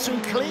 She gets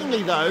through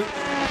cleanly though.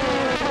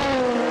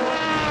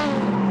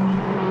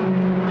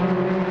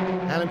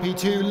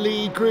 LMP2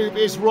 lead group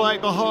is right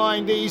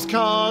behind these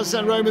cars,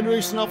 and Roman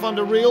Rusinov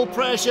under real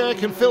pressure.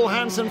 Can Phil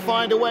Hansen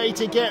find a way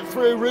to get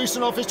through?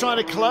 Rusinov is trying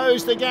to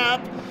close the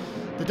gap.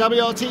 The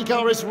WRT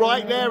car is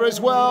right there as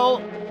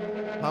well.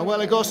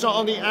 Manuela Gosner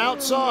on the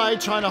outside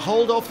trying to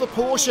hold off the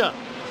Porsche.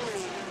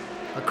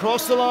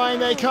 Across the line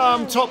they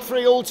come, top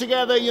 3 all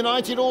together.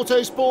 United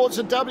Autosports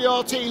and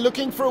WRT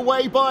looking for a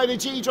way by the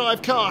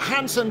G-Drive car.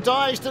 Hansen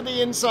dives to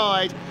the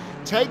inside,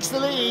 takes the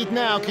lead.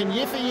 Now can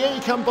Yiffy Yi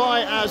come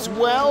by as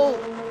well?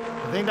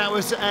 I think that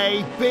was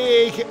a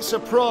big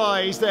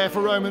surprise there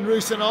for Roman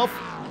Rusinov.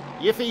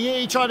 Yiffy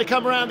Yi trying to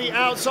come around the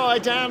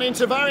outside down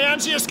into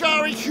Varianti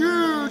Ascari.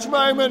 Huge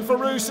moment for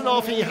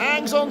Rusinov. He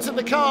hangs onto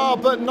the car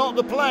but not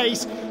the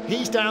place.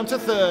 He's down to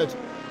third.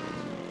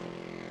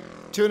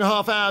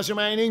 2.5 hours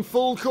remaining,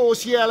 full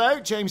course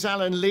yellow. James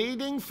Allen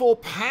leading for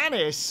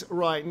Panis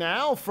right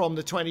now from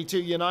the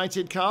 22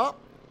 United car.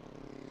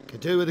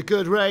 Could do with a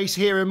good race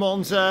here in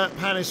Monza,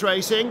 Panis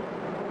Racing.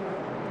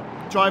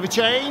 Driver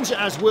change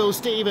as Will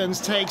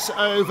Stevens takes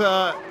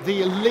over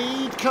the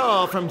lead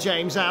car from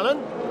James Allen.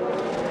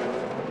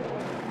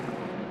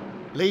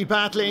 Lead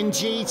battle in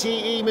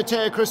GTE,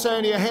 Matteo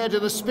Cressoni ahead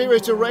of the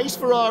Spirit of Race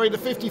Ferrari. The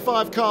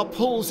 55 car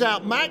pulls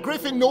out. Matt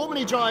Griffin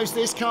normally drives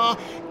this car.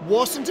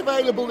 Wasn't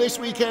available this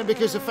weekend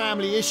because of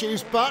family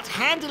issues, but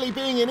handily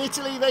being in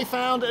Italy, they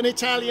found an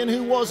Italian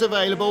who was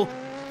available.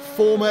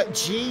 Former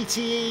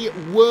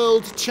GTE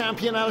World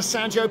Champion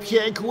Alessandro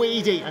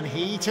Pierguidi, and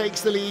he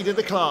takes the lead of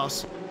the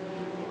class.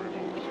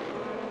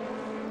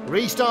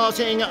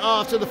 Restarting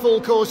after the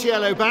full course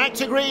yellow, back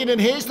to green,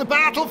 and here's the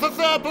battle for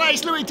third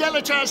place. Louis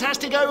Delatraz has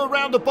to go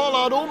around the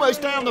bollard,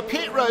 almost down the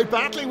pit road,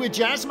 battling with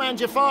Jasman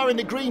Jafar in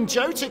the green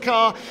Jota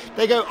car.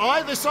 They go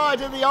either side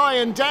of the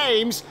Iron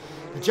Dames.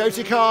 The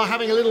Jota car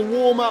having a little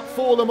warm-up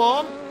for Le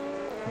Mans.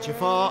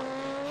 Jafar,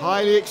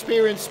 highly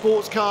experienced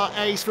sports car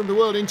ace from the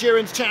World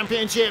Endurance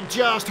Championship,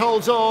 just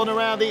holds on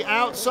around the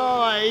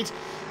outside.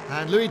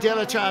 And Louis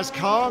Delatraz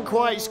can't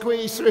quite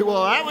squeeze through.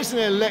 Well, that was an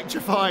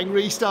electrifying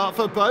restart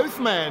for both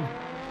men.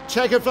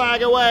 Checkered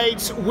flag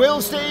awaits.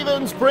 Will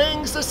Stevens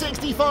brings the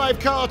 65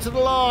 car to the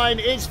line.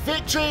 It's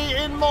victory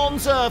in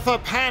Monza for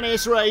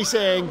Panis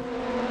Racing.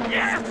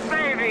 Yes,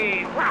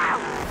 baby! Wow!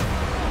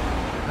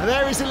 And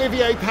there is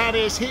Olivier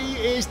Panis. He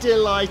is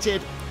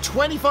delighted.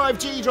 25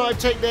 G-Drive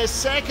take their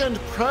second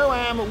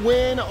Pro-Am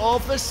win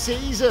of the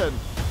season.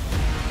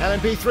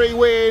 LMP3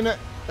 win,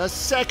 a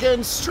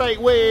second straight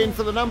win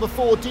for the number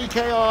 4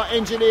 DKR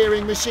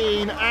engineering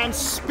machine, and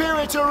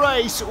Spirit of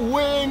Race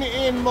win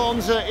in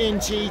Monza in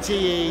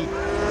GTE.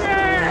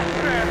 Yes!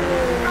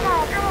 Come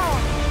on, come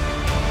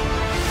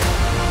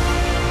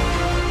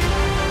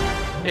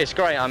on! It's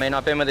great. I mean,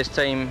 I've been with this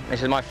team,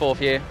 this is my 4th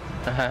year.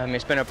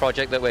 It's been a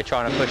project that we're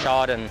trying to push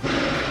hard, and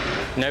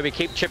you know, we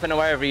keep chipping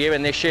away every year,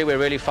 and this year we're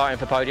really fighting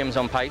for podiums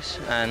on pace,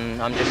 and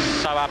I'm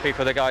just so happy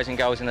for the guys and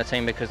girls in the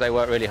team because they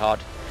work really hard.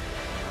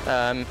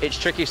 It's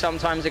tricky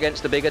sometimes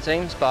against the bigger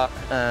teams, but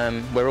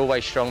we're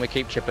always strong, we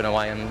keep chipping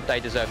away, and they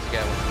deserve to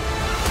get one.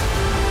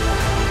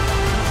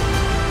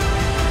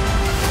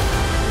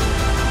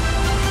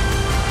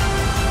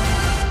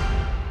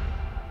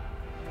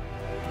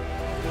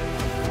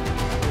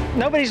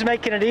 Nobody's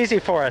making it easy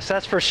for us,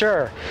 that's for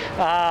sure.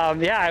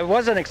 Yeah, it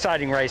was an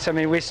exciting race. I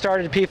mean, we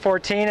started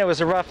P14, it was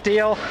a rough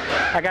deal.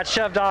 I got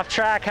shoved off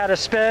track, had a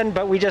spin,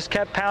 but we just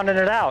kept pounding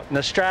it out. And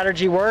the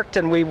strategy worked,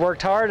 and we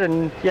worked hard,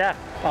 and yeah,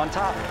 on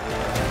top.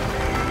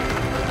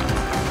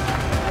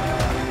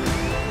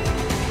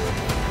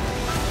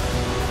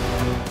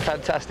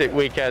 Fantastic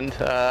weekend.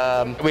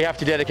 We have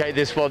to dedicate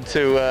this one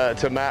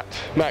to Matt.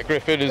 Matt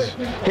Griffin is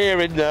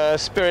here in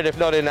spirit, if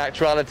not in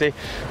actuality.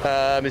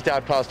 His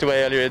dad passed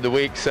away earlier in the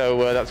week,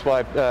 so that's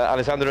why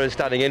Alessandro is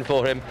standing in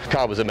for him. The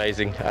car was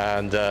amazing,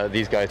 and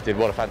these guys did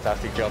what a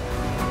fantastic job.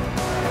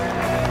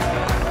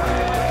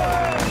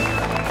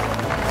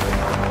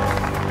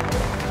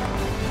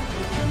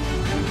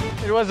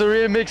 It was a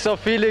real mix of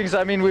feelings.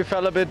 I mean, we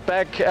fell a bit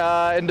back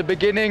in the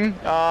beginning,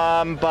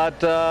 but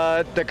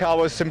the car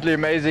was simply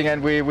amazing,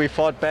 and we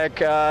fought back.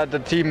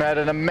 The team had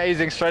an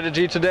amazing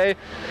strategy today,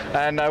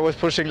 and I was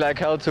pushing like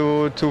hell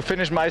to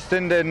finish my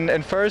stint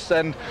in first,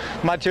 and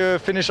Mathieu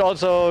finished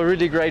also a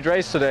really great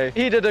race today.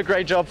 He did a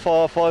great job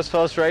for his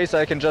first race.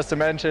 I can just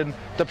imagine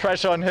the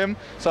pressure on him,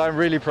 so I'm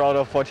really proud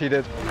of what he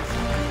did.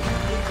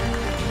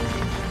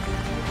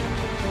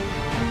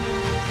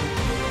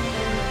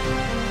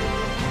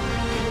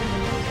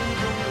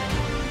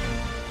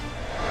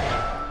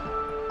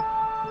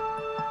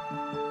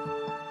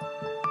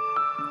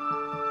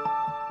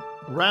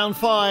 Round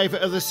 5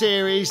 of the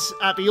series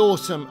at the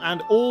awesome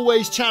and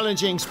always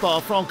challenging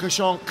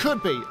Spa-Francorchamps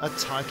could be a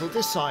title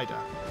decider.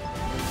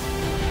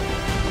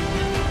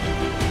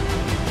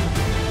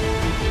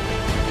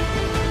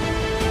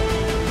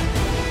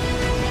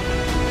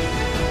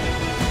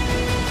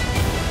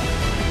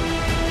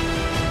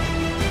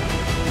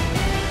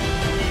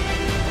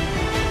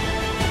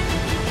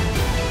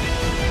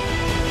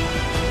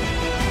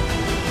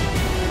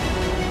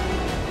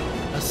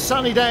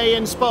 Sunny day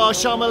in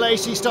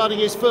Spa-Chamalesi, starting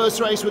his first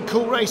race with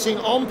Cool Racing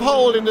on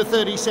pole in the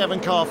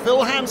 37 car.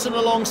 Phil Hansen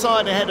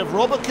alongside ahead of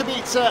Robert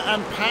Kubica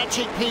and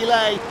Patrick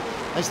Pilet.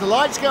 As the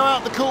lights go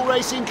out, the Cool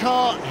Racing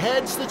car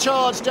heads the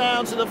charge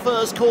down to the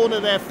first corner.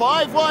 They're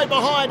 5 wide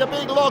behind, a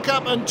big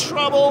lockup and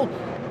trouble.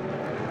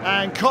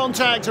 And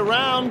contact,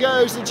 around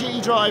goes the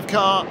G-Drive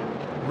car.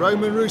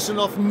 Roman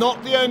Rusinov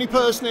not the only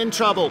person in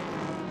trouble.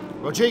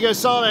 Rodrigo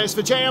Sales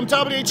for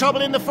JMW,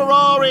 trouble in the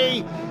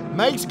Ferrari.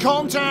 Makes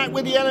contact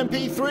with the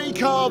LMP3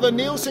 car. The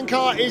Nielsen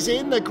car is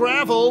in the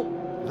gravel.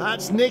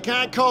 That's Nick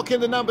Adcock in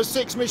the number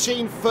 6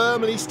 machine,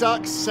 firmly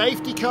stuck.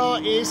 Safety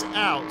car is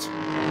out.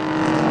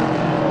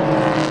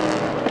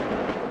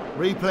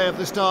 Replay of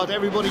the start.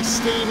 Everybody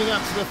steaming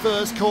up to the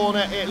first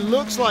corner. It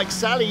looks like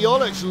Sally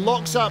Jolic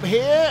locks up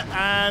here,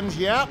 and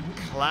yep,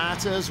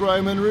 clatters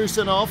Roman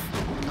Rusinov.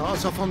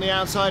 Car's off on the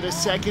outside. A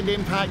second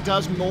impact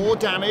does more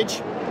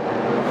damage.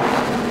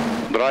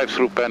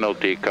 Drive-through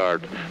penalty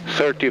card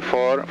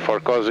 34 for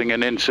causing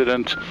an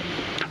incident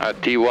at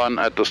T1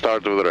 at the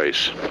start of the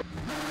race.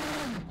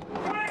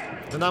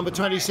 The number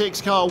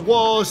 26 car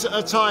was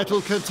a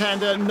title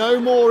contender. No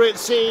more, it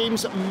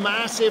seems.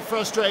 Massive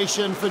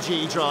frustration for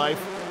G-Drive.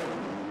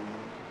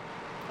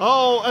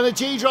 Oh, and the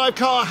G-Drive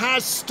car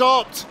has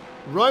stopped.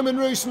 Roman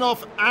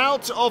Rusinov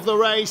out of the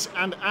race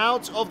and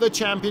out of the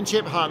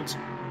championship hunt.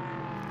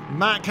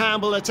 Matt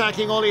Campbell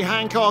attacking Ollie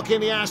Hancock in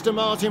the Aston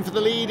Martin for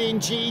the lead in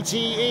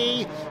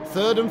GTE.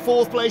 3rd and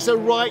 4th place are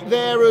right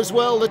there as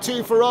well, the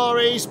 2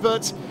 Ferraris,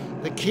 but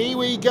the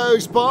Kiwi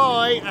goes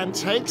by and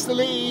takes the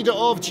lead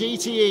of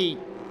GTE.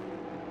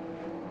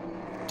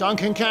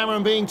 Duncan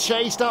Cameron being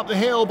chased up the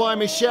hill by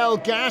Michelle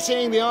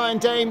Gatting. The Iron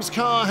Dames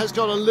car has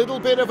got a little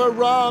bit of a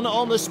run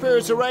on the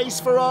Spirit of Race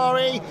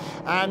Ferrari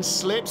and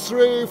slips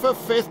through for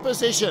 5th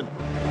position.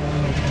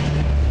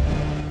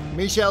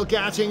 Michel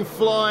Gatting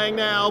flying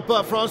now,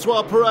 but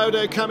Francois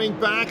Perraudot coming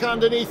back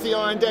underneath the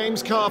Iron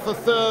Dames car for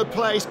third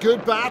place.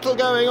 Good battle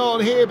going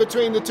on here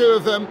between the two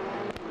of them.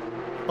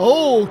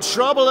 Oh,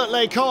 trouble at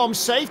Les Combes.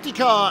 Safety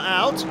car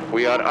out.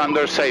 We are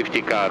under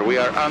safety car. We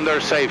are under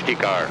safety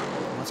car.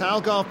 It's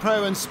Algarve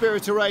Pro and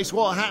Spirit to Race.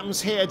 What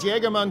happens here?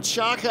 Diego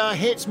Menchaca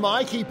hits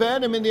Mikey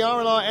Burnham in the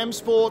RLR M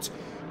Sport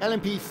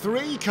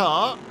LMP3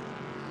 car.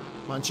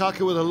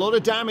 Menchaca with a lot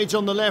of damage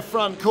on the left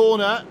front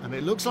corner, and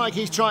it looks like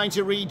he's trying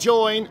to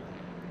rejoin.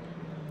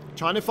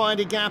 Trying to find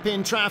a gap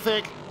in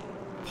traffic.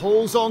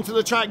 Pulls onto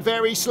the track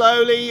very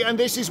slowly, and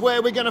this is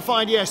where we're going to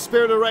find, yes,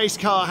 Spirit of Race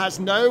car has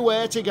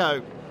nowhere to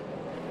go.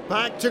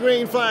 Back to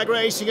green flag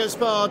racing at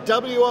Spa.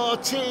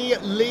 WRT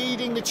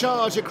leading the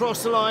charge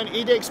across the line.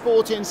 Idec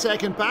Sport in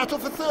second. Battle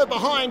for third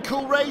behind.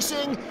 Cool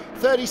Racing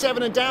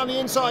 37, and down the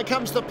inside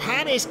comes the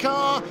Panis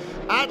car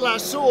at La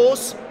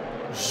Source.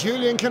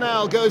 Julien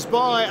Canal goes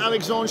by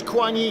Alexandre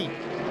Coigny.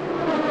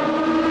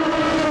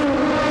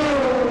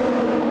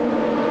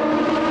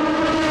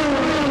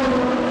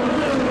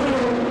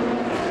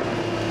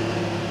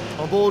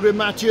 On board with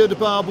Mathieu de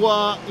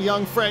Barbois,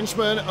 young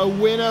Frenchman, a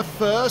winner,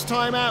 first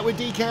time out with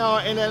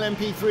DKR in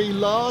LMP3,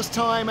 last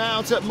time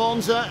out at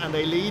Monza, and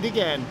they lead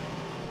again.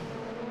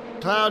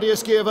 Claudio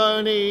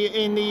Schiavone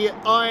in the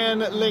Iron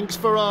Lynx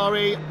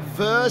Ferrari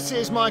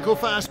versus Michael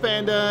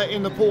Fassbender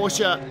in the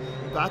Porsche.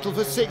 Battle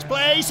for sixth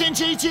place in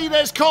GT,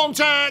 there's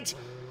contact!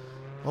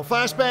 Well,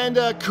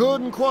 Fassbender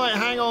couldn't quite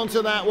hang on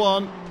to that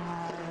one.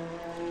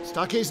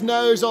 Stuck his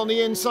nose on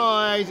the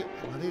inside,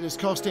 and it has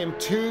cost him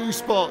 2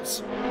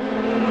 spots.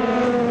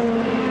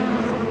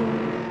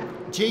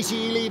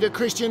 GTE leader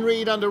Christian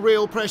Ried under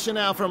real pressure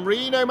now from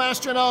Rino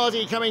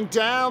Mastronardi coming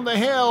down the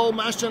hill.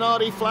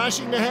 Mastronardi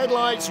flashing the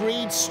headlights.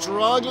 Ried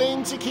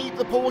struggling to keep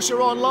the Porsche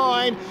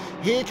online.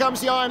 Here comes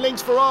the Iron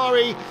Lynx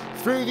Ferrari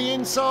through the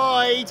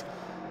inside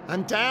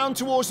and down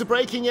towards the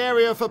braking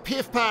area for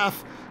Piff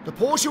Paff. The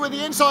Porsche with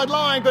the inside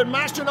line, but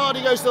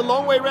Mastronardi goes the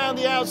long way round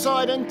the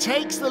outside and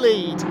takes the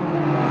lead.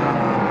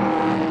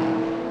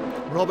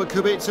 Robert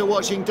Kubica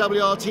watching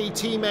WRT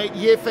teammate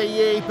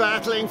Yifei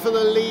battling for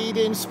the lead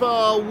in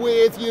Spa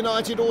with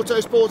United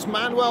Autosport's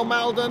Manuel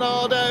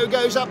Maldonado.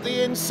 Goes up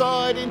the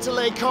inside into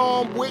Les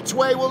Combes. Which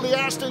way will the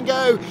Aston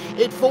go?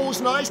 It falls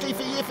nicely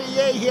for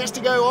Yifei. He has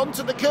to go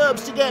onto the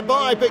curbs to get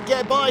by, but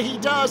get by he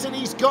does, and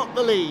he's got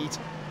the lead.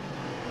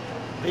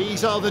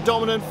 These are the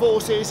dominant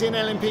forces in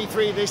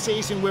LMP3 this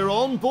season. We're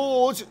on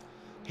board.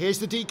 Here's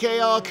the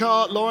DKR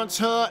car, Lawrence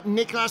Hurt,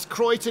 Niklas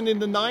Kreuten in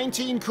the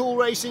 19 Cool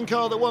Racing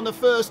car that won the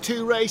first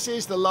 2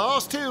 races. The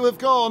last 2 have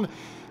gone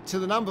to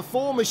the number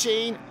 4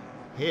 machine.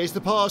 Here's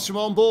the pass from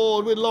on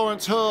board with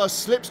Lawrence Hurt.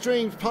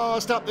 Slipstream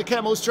passed up the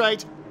Kemmel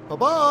Straight.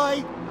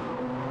 Bye-bye.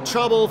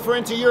 Trouble for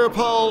Inter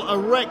Europol, a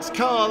wrecked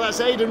car.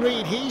 That's Aidan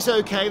Reed, he's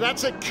okay.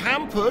 That's a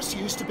Campus,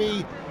 used to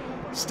be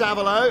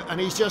Stavolo, and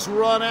he's just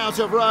run out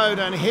of road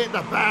and hit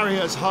the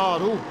barriers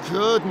hard. Oh,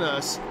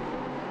 goodness.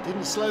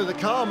 Didn't slow the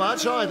car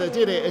much either,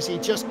 did it, as he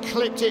just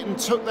clipped it and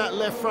took that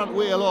left front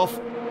wheel off.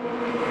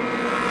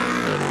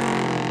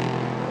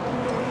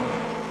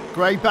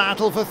 Great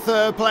battle for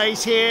third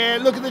place here.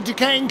 Look at the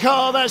Duquesne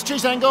car. That's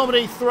Tristan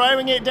Gomedy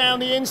throwing it down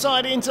the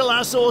inside into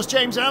La Source.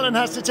 James Allen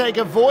has to take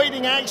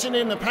avoiding action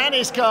in the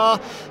Panis car.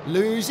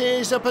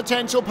 Loses a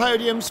potential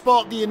podium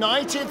spot. The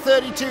United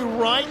 32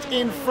 right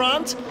in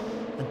front.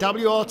 And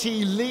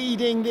WRT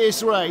leading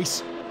this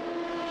race.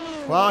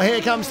 Well, here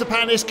comes the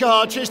Panis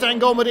car. Tristan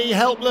Gomedy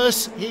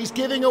helpless. He's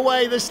giving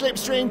away the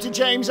slipstream to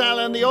James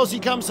Allen. The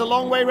Aussie comes a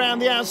long way round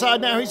the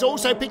outside now. He's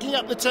also picking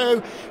up the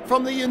tow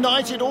from the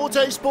United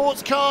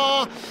Autosports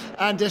car.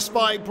 And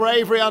despite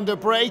bravery under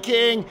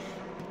braking,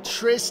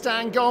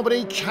 Tristan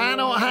Gomedy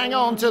cannot hang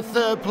on to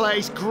third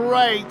place.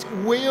 Great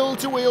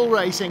wheel-to-wheel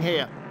racing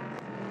here.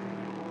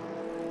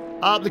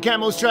 Up the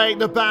Kemmel Straight,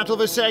 the battle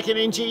for second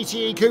in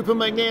GTE. Cooper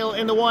McNeil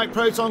in the white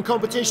Proton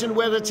competition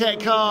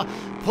WeatherTech car.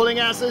 Pulling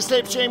out the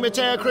slipstream,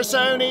 Matteo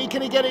Cressoni.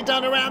 Can he get it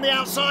done around the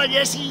outside?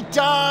 Yes, he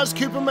does.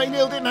 Cooper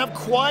McNeil didn't have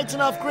quite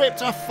enough grip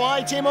to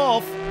fight him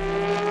off.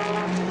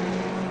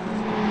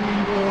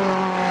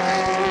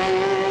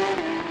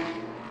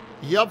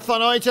 Job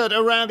van Uitert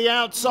around the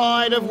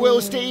outside of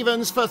Will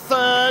Stevens for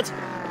third.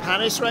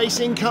 Panis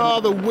Racing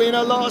car, the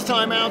winner last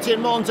time out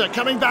in Monza.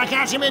 Coming back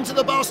at him into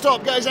the bus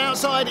stop, goes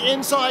outside,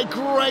 inside.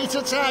 Great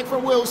attack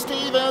from Will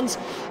Stevens.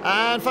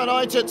 And Van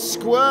Uitert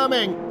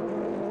squirming.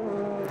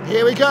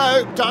 Here we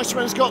go.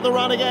 Dutchman's got the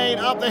run again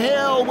up the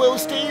hill. Will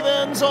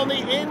Stevens on the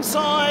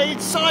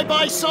inside, side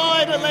by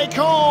side at Les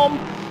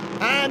Combes.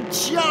 And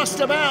just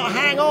about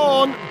hang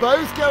on.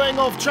 Both going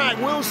off track.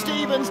 Will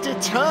Stevens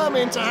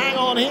determined to hang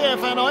on here.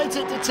 Van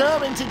Uitert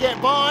determined to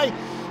get by.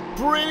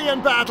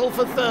 Brilliant battle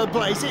for third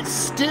place. It's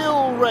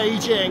still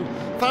raging.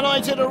 Van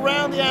Uitert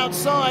around the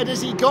outside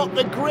as he got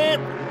the grip.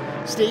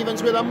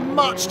 Stevens with a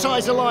much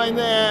tighter line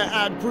there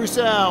at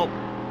Bruxelles.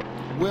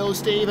 Will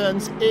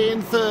Stevens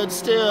in third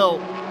still.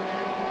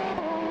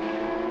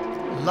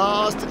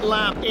 Last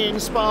lap in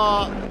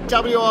Spa.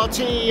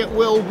 WRT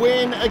will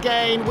win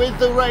again. With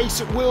the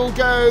race will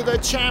go the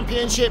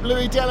championship.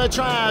 Louis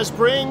Delatraz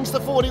brings the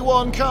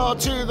 41 car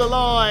to the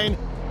line.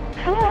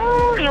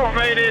 You've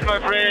made it, my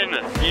friend.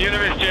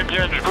 Universe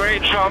champion.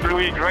 Great job,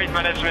 Louis. Great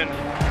management.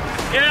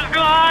 Yes,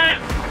 guys.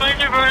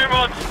 Thank you very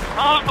much.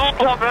 All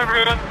top,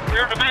 everyone.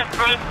 You're the best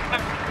friend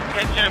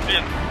and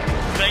champion.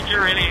 Thank you,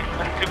 really.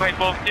 And to my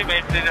both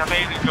teammates, did an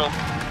amazing job.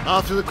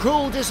 After the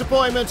cruel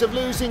disappointment of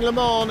losing Le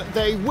Mans,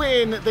 they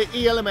win the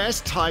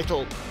ELMS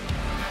title.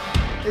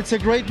 It's a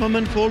great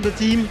moment for all the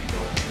team,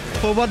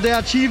 for what they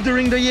achieved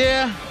during the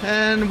year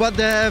and what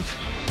they have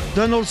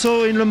done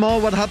also in Le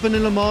Mans, what happened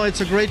in Le Mans. It's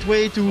a great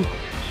way to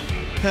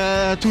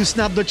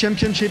snap the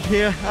championship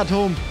here at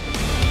home.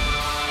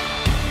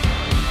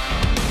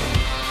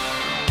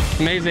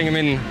 Amazing. I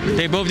mean,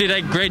 they both did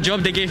a great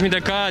job. They gave me the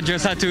car. I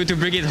just had to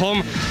bring it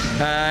home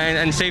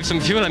and save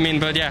some fuel. I mean,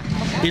 but yeah,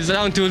 it's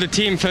down to the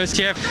team first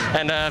year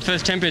and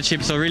first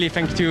championship. So really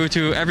thank you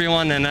to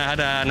everyone, and I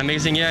had an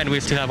amazing year and we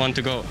still have one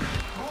to go.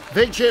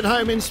 Victory at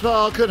home in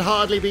Spa could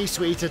hardly be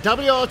sweeter.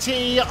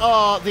 WRT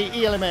are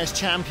the ELMS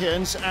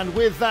champions, and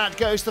with that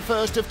goes the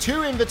first of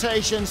 2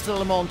 invitations to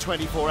Le Mans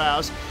 24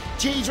 Hours.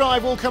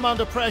 G-Drive will come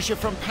under pressure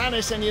from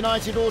Panis and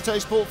United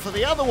Autosport for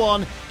the other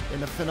one in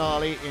the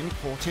finale in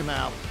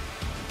Portimao.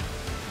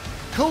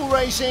 Cool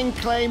Racing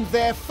claimed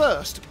their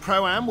first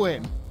Pro-Am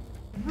win.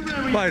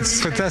 Well,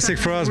 it's fantastic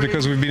for us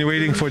because we've been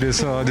waiting for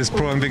this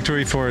Pro-Am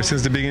victory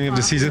since the beginning of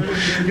the season.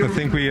 I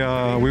think we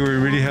were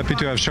really happy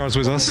to have Charles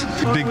with us.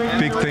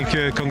 Big thank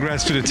you,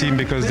 congrats to the team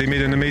because they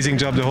made an amazing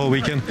job the whole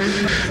weekend.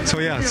 So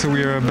yeah, so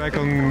we are back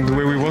on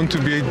where we want to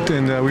be,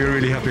 and we are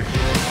really happy.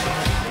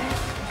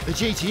 The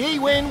GTE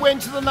win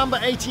went to the number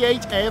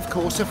 88 AF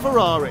Corsa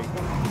Ferrari.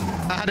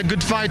 I had a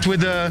good fight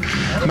with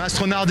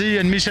Mastronardi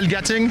and Michel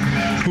Gatting,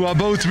 who are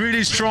both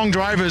really strong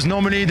drivers.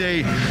 Normally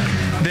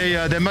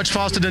they're much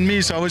faster than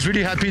me, so I was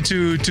really happy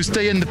to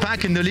stay in the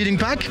pack, in the leading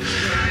pack.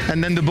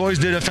 And then the boys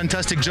did a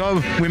fantastic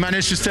job. We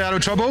managed to stay out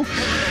of trouble.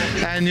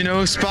 And you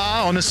know,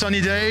 Spa on a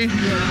sunny day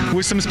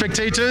with some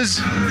spectators,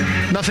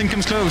 nothing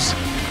comes close.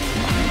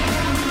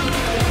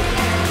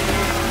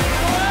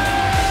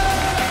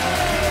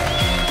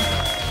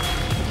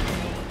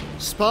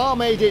 Spa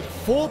made it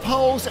 4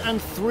 poles and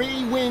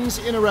 3 wins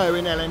in a row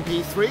in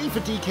LMP3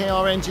 for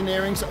DKR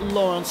Engineering's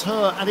Laurence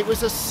Heur, and it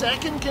was a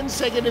second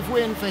consecutive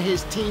win for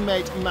his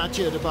teammate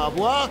Mathieu de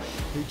Barbois,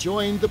 who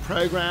joined the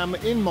programme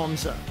in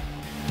Monza.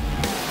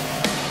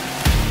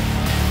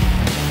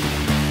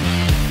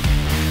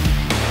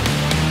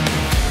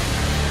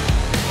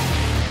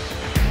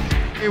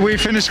 We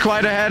finished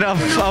quite ahead of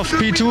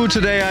P2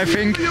 today, I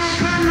think.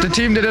 The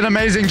team did an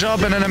amazing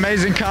job and an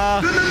amazing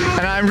car,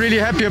 and I'm really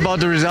happy about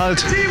the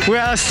result. We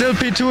are still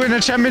P2 in the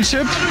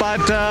championship,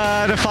 but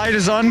the fight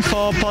is on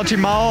for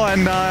Portimao,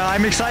 and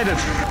I'm excited.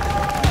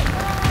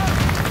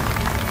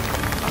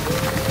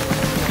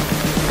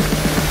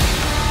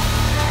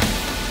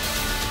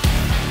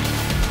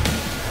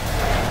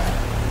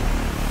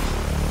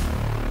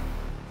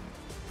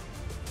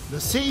 The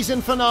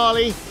season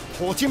finale,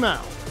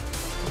 Portimao.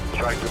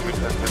 Trying to put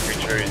the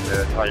temperature in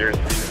the tires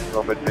in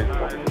Robert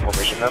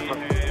formation lap.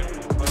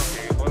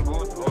 Okay, all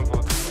good.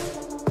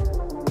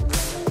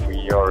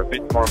 We are a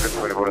bit more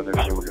comfortable on the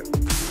fuel.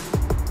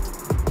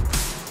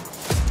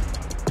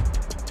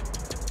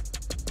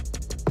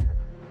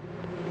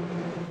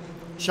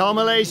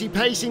 Charmalaise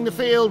pacing the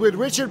field with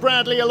Richard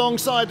Bradley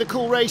alongside the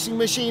Cool Racing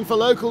machine for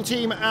local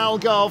team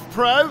Algarve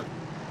Pro.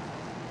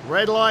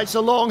 Red lights,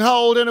 a long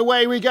hold, and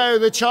away we go.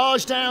 The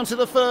charge down to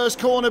the first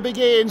corner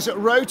begins.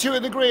 Row 2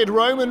 of the grid,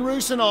 Roman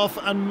Rusinov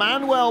and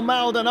Manuel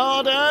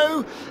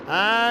Maldonado.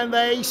 And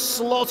they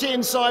slot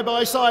in side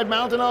by side.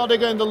 Maldonado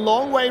going the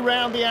long way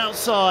round the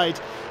outside.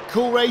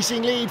 Cool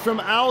Racing lead from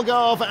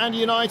Algarve and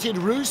United.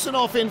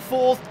 Rusinov in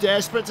 4th,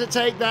 desperate to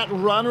take that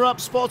runner-up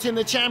spot in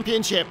the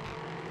championship.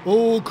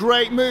 Oh,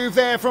 great move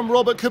there from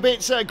Robert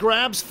Kubica.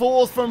 Grabs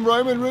 4th from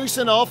Roman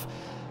Rusinov.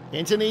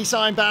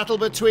 Internecine battle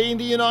between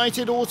the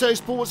United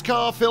Autosports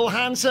car, Phil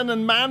Hansen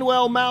and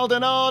Manuel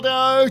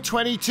Maldonado.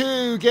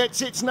 22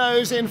 gets its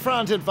nose in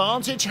front,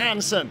 advantage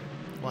Hansen.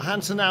 Well,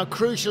 Hansen now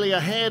crucially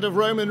ahead of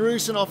Roman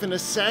Rusinov in a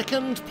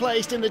 2nd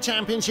placed in the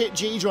championship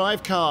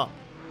G-Drive car.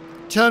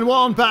 Turn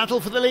 1, battle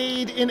for the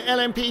lead in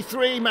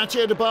LMP3.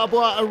 Mathieu de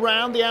Barbois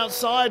around the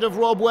outside of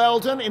Rob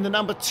Weldon in the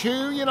number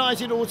 2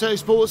 United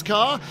Autosports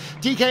car.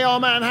 DKR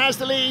man has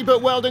the lead,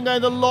 but Weldon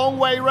going the long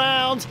way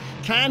round.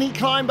 Can he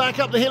climb back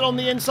up the hill on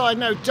the inside?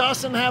 No,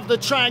 doesn't have the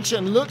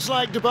traction. Looks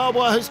like de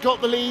Barbois has got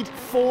the lead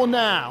for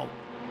now.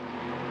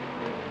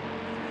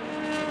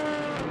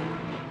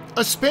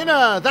 A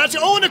spinner. That's,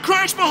 oh, and a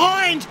crash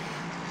behind.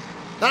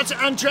 That's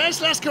Andres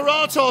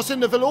Lascaratos in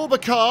the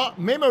Villorba car.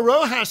 Mima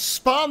Rojas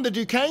spun the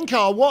Duquesne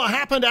car. What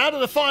happened out of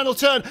the final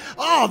turn?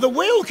 Oh, the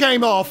wheel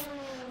came off.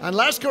 And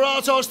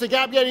Lascaratos, the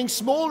gap getting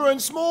smaller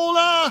and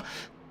smaller.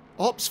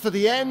 Opts for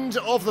the end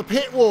of the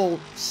pit wall.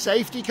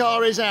 Safety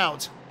car is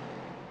out.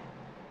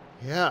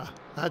 Yeah,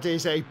 that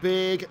is a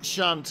big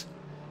shunt.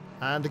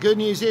 And the good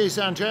news is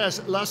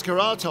Andreas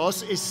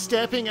Laskaratos is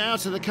stepping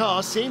out of the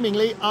car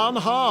seemingly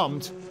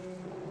unharmed.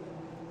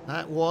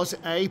 That was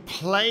a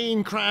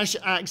plane crash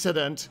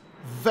accident.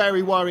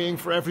 Very worrying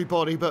for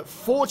everybody, but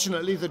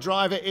fortunately the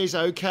driver is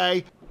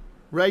okay.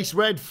 Race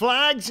red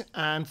flagged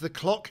and the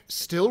clock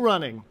still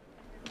running.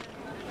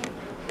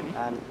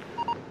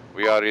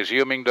 We are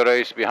resuming the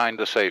race behind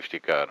the safety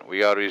car.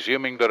 We are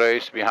resuming the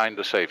race behind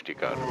the safety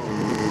car.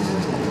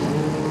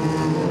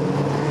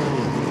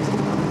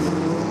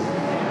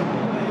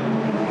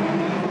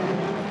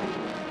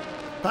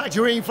 Back to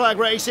green flag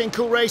racing,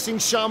 Cool Racing,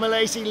 Sharma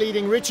Lacey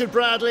leading Richard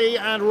Bradley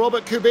and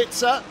Robert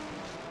Kubica.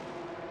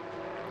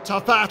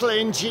 Tough battle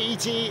in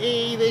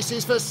GTE. This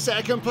is for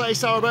second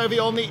place. Arabovi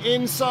on the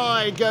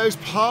inside goes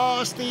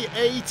past the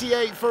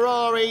 88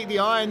 Ferrari. The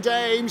Iron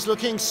Dames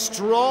looking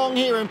strong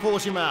here in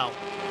Portimao.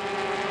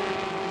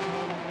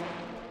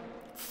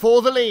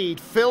 For the lead,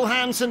 Phil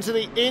Hansen to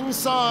the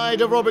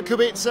inside of Robert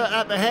Kubica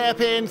at the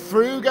hairpin.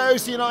 Through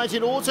goes the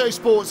United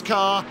Autosports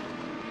car.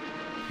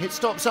 Pit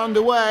stops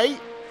underway.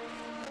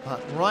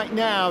 But right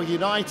now,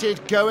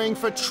 United going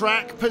for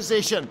track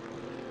position.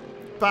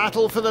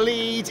 Battle for the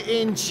lead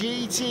in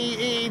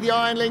GTE. The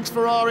Iron Lynx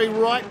Ferrari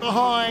right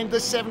behind the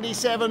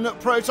 77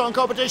 Proton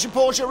Competition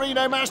Porsche.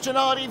 Rino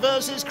Mastronardi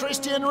versus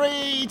Christian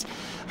Ried.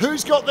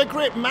 Who's got the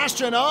grip?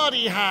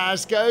 Mastronardi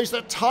has. Goes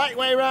the tight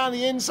way around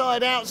the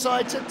inside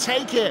outside to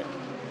take it.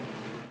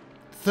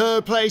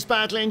 Third place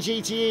battle in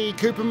GTE,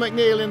 Cooper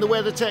McNeil in the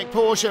WeatherTech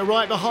Porsche,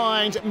 right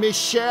behind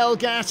Michelle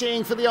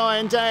Gatting for the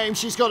Iron Dame.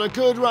 She's got a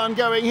good run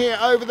going here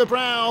over the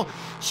brow.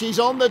 She's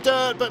on the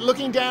dirt, but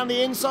looking down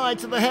the inside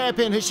to the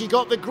hairpin. Has she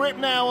got the grip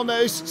now on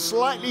those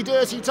slightly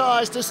dirty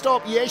tyres to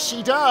stop? Yes,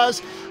 she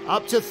does.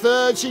 Up to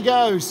third she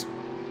goes.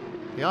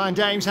 The Iron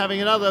Dame's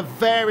having another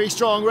very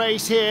strong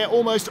race here,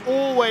 almost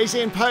always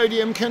in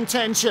podium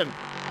contention.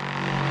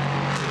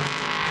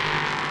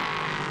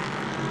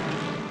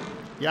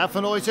 Ja,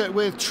 van Uytert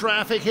with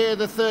traffic here,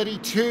 the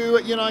 32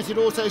 at United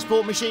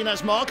Autosport machine.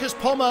 That's Marcus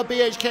Pommer,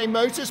 BHK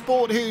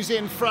Motorsport, who's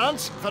in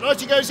front. Van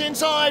Uytert goes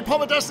inside.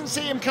 Pommer doesn't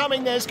see him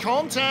coming. There's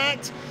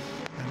contact.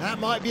 And that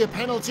might be a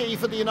penalty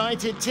for the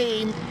United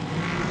team.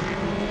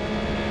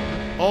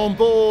 On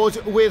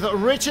board with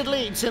Richard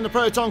Leeds in the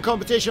Proton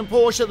Competition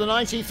Porsche, the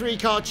 93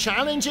 car,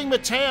 challenging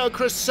Matteo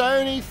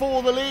Cressoni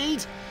for the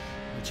lead.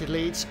 Richard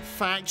Leeds,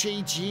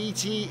 factory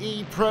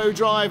GTE Pro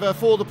driver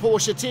for the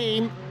Porsche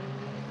team.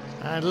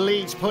 And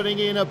Leeds putting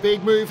in a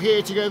big move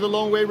here to go the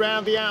long way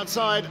round the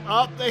outside,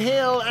 up the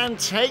hill and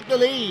take the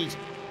lead.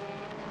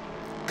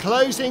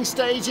 Closing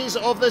stages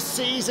of the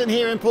season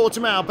here in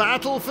Portimao.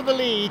 Battle for the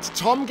lead.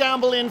 Tom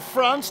Gamble in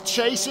front,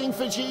 chasing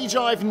for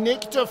G-Drive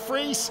Nick de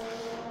Vries.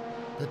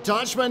 The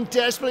Dutchman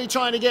desperately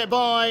trying to get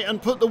by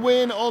and put the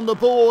win on the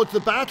board. The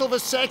battle for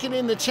second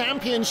in the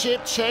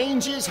championship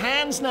changes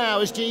hands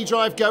now as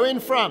G-Drive go in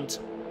front.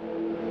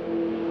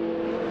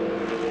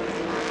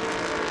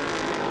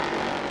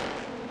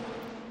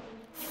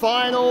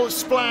 Final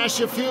splash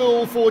of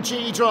fuel for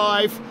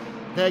G-Drive.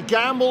 Their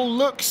gamble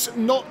looks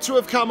not to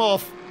have come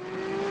off.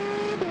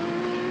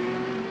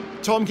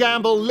 Tom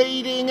Gamble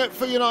leading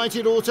for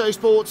United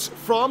Autosports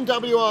from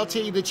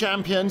WRT, the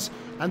champions.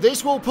 And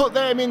this will put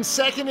them in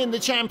second in the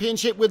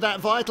championship with that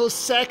vital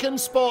second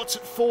spot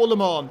for Le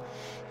Mans.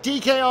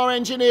 DKR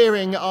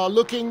Engineering are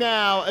looking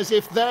now as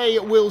if they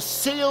will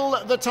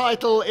seal the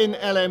title in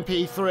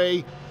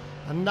LMP3.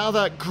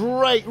 Another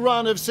great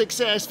run of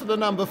success for the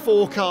number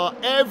 4 car.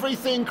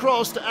 Everything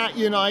crossed at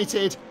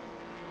United.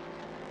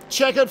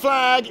 Checkered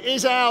flag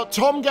is out.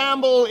 Tom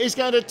Gamble is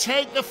going to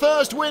take the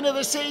first win of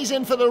the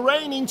season for the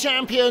reigning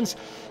champions.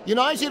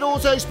 United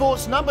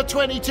Autosports number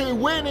 22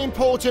 win in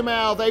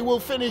Portimao. They will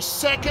finish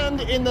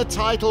second in the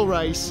title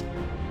race.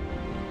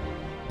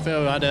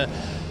 Phil had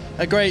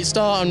a great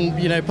start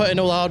and, you know, put in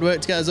all the hard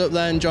work to get us up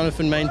there, and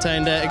Jonathan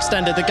maintained it,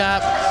 extended the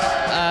gap.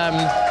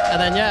 And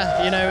then,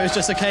 yeah, you know, it was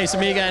just a case of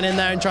me getting in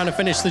there and trying to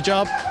finish the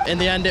job. In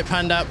the end, it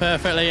panned out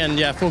perfectly, and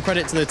yeah, full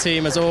credit to the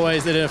team as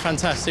always. They did a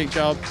fantastic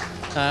job.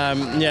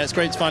 Yeah, it's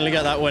great to finally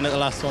get that win at the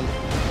last one.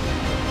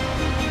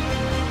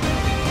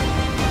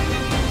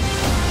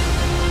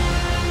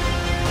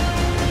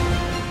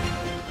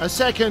 A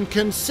second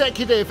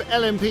consecutive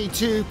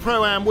LMP2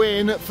 Pro-Am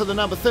win for the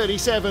number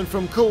 37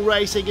 from Cool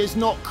Racing is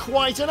not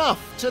quite enough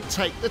to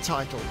take the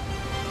title.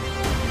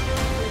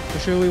 For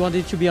sure we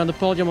wanted to be on the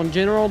podium in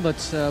general, but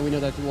we know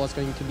that it was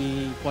going to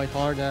be quite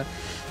hard.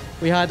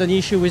 We had an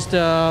issue with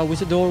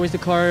the door with the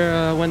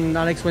car when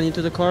Alex went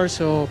into the car,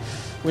 so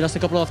we lost a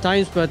couple of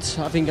times, but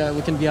I think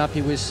we can be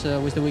happy with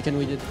the weekend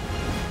we did.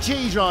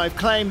 G-Drive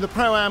claimed the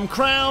Pro-Am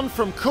crown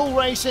from Cool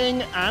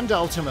Racing and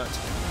Ultimate.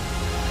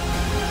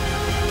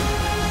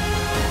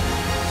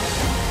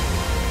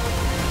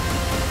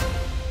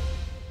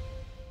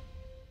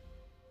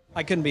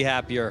 I couldn't be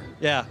happier.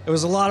 Yeah, it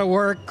was a lot of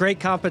work, great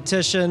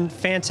competition,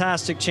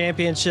 fantastic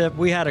championship.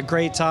 We had a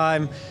great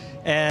time,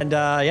 and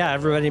yeah,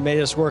 everybody made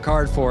us work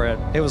hard for it.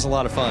 It was a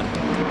lot of fun.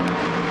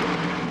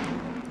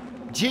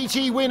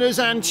 GT winners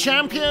and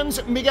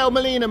champions, Miguel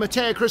Molina,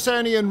 Matteo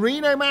Cressoni and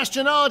Rino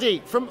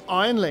Mastronardi from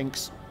Iron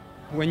Lynx.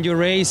 When you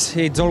race,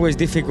 it's always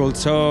difficult.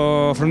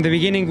 So from the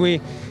beginning, we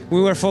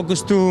were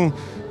focused to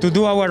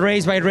do our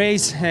race by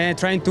race,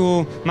 trying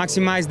to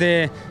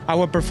maximize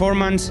our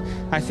performance.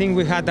 I think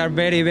we had a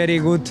very, very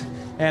good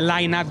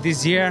lineup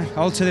this year.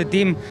 Also the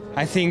team,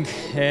 I think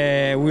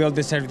we all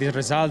deserve this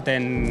result,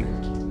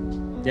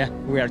 and yeah,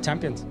 we are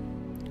champions.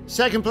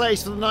 Second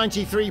place for the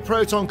 93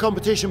 Proton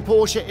competition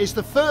Porsche is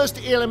the first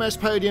ELMS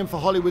podium for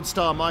Hollywood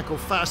star Michael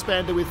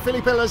Fassbender with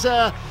Philippe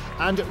Lazaire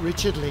and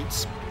Richard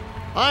Lietz.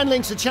 Iron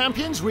Lynx are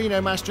champions, Rino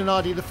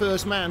Mastronardi the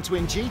first man to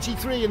win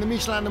GT3 in the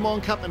Michelin Le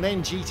Mans Cup and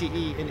then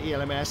GTE in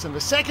ELMS, and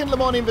the second Le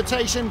Mans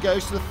invitation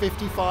goes to the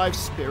 55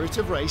 Spirit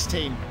of Race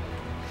team.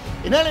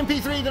 In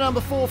LMP3, the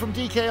number 4 from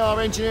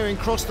DKR Engineering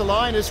crossed the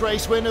line as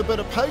race winner, but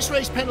a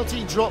post-race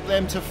penalty dropped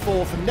them to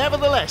 4th.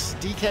 Nevertheless,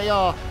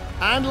 DKR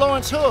and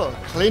Lawrence Hoare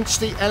clinched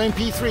the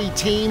LMP3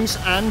 teams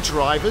and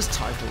drivers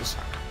titles.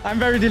 I'm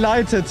very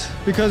delighted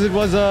because it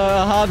was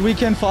a hard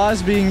weekend for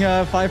us, being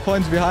 5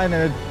 points behind,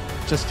 and it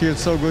just feels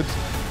so good.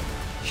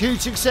 Huge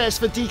success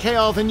for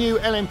DKR, the new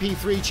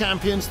LMP3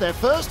 champions, their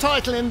first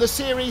title in the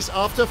series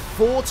after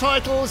 4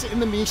 titles in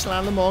the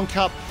Michelin Le Mans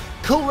Cup.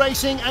 Cool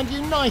Racing and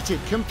United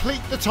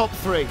complete the top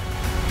 3.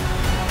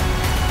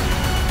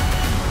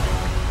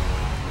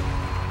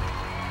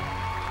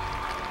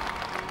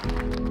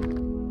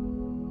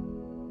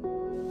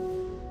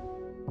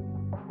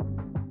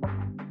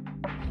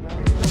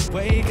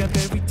 Wake up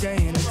every day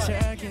and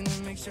check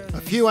and make sure.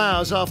 A few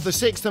hours after the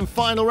 6th and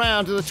final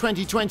round of the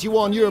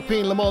 2021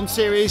 European Le Mans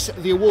Series,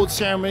 the awards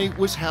ceremony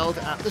was held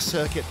at the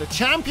circuit. The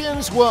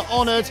champions were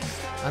honoured,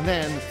 and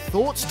then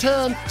thoughts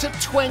turned to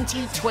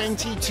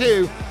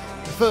 2022.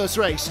 The first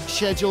race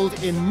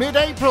scheduled in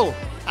mid-April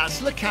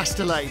at Le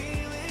Castellet.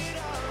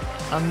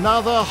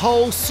 Another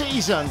whole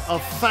season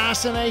of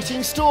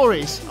fascinating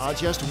stories are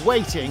just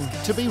waiting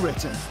to be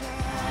written.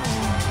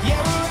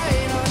 Yeah,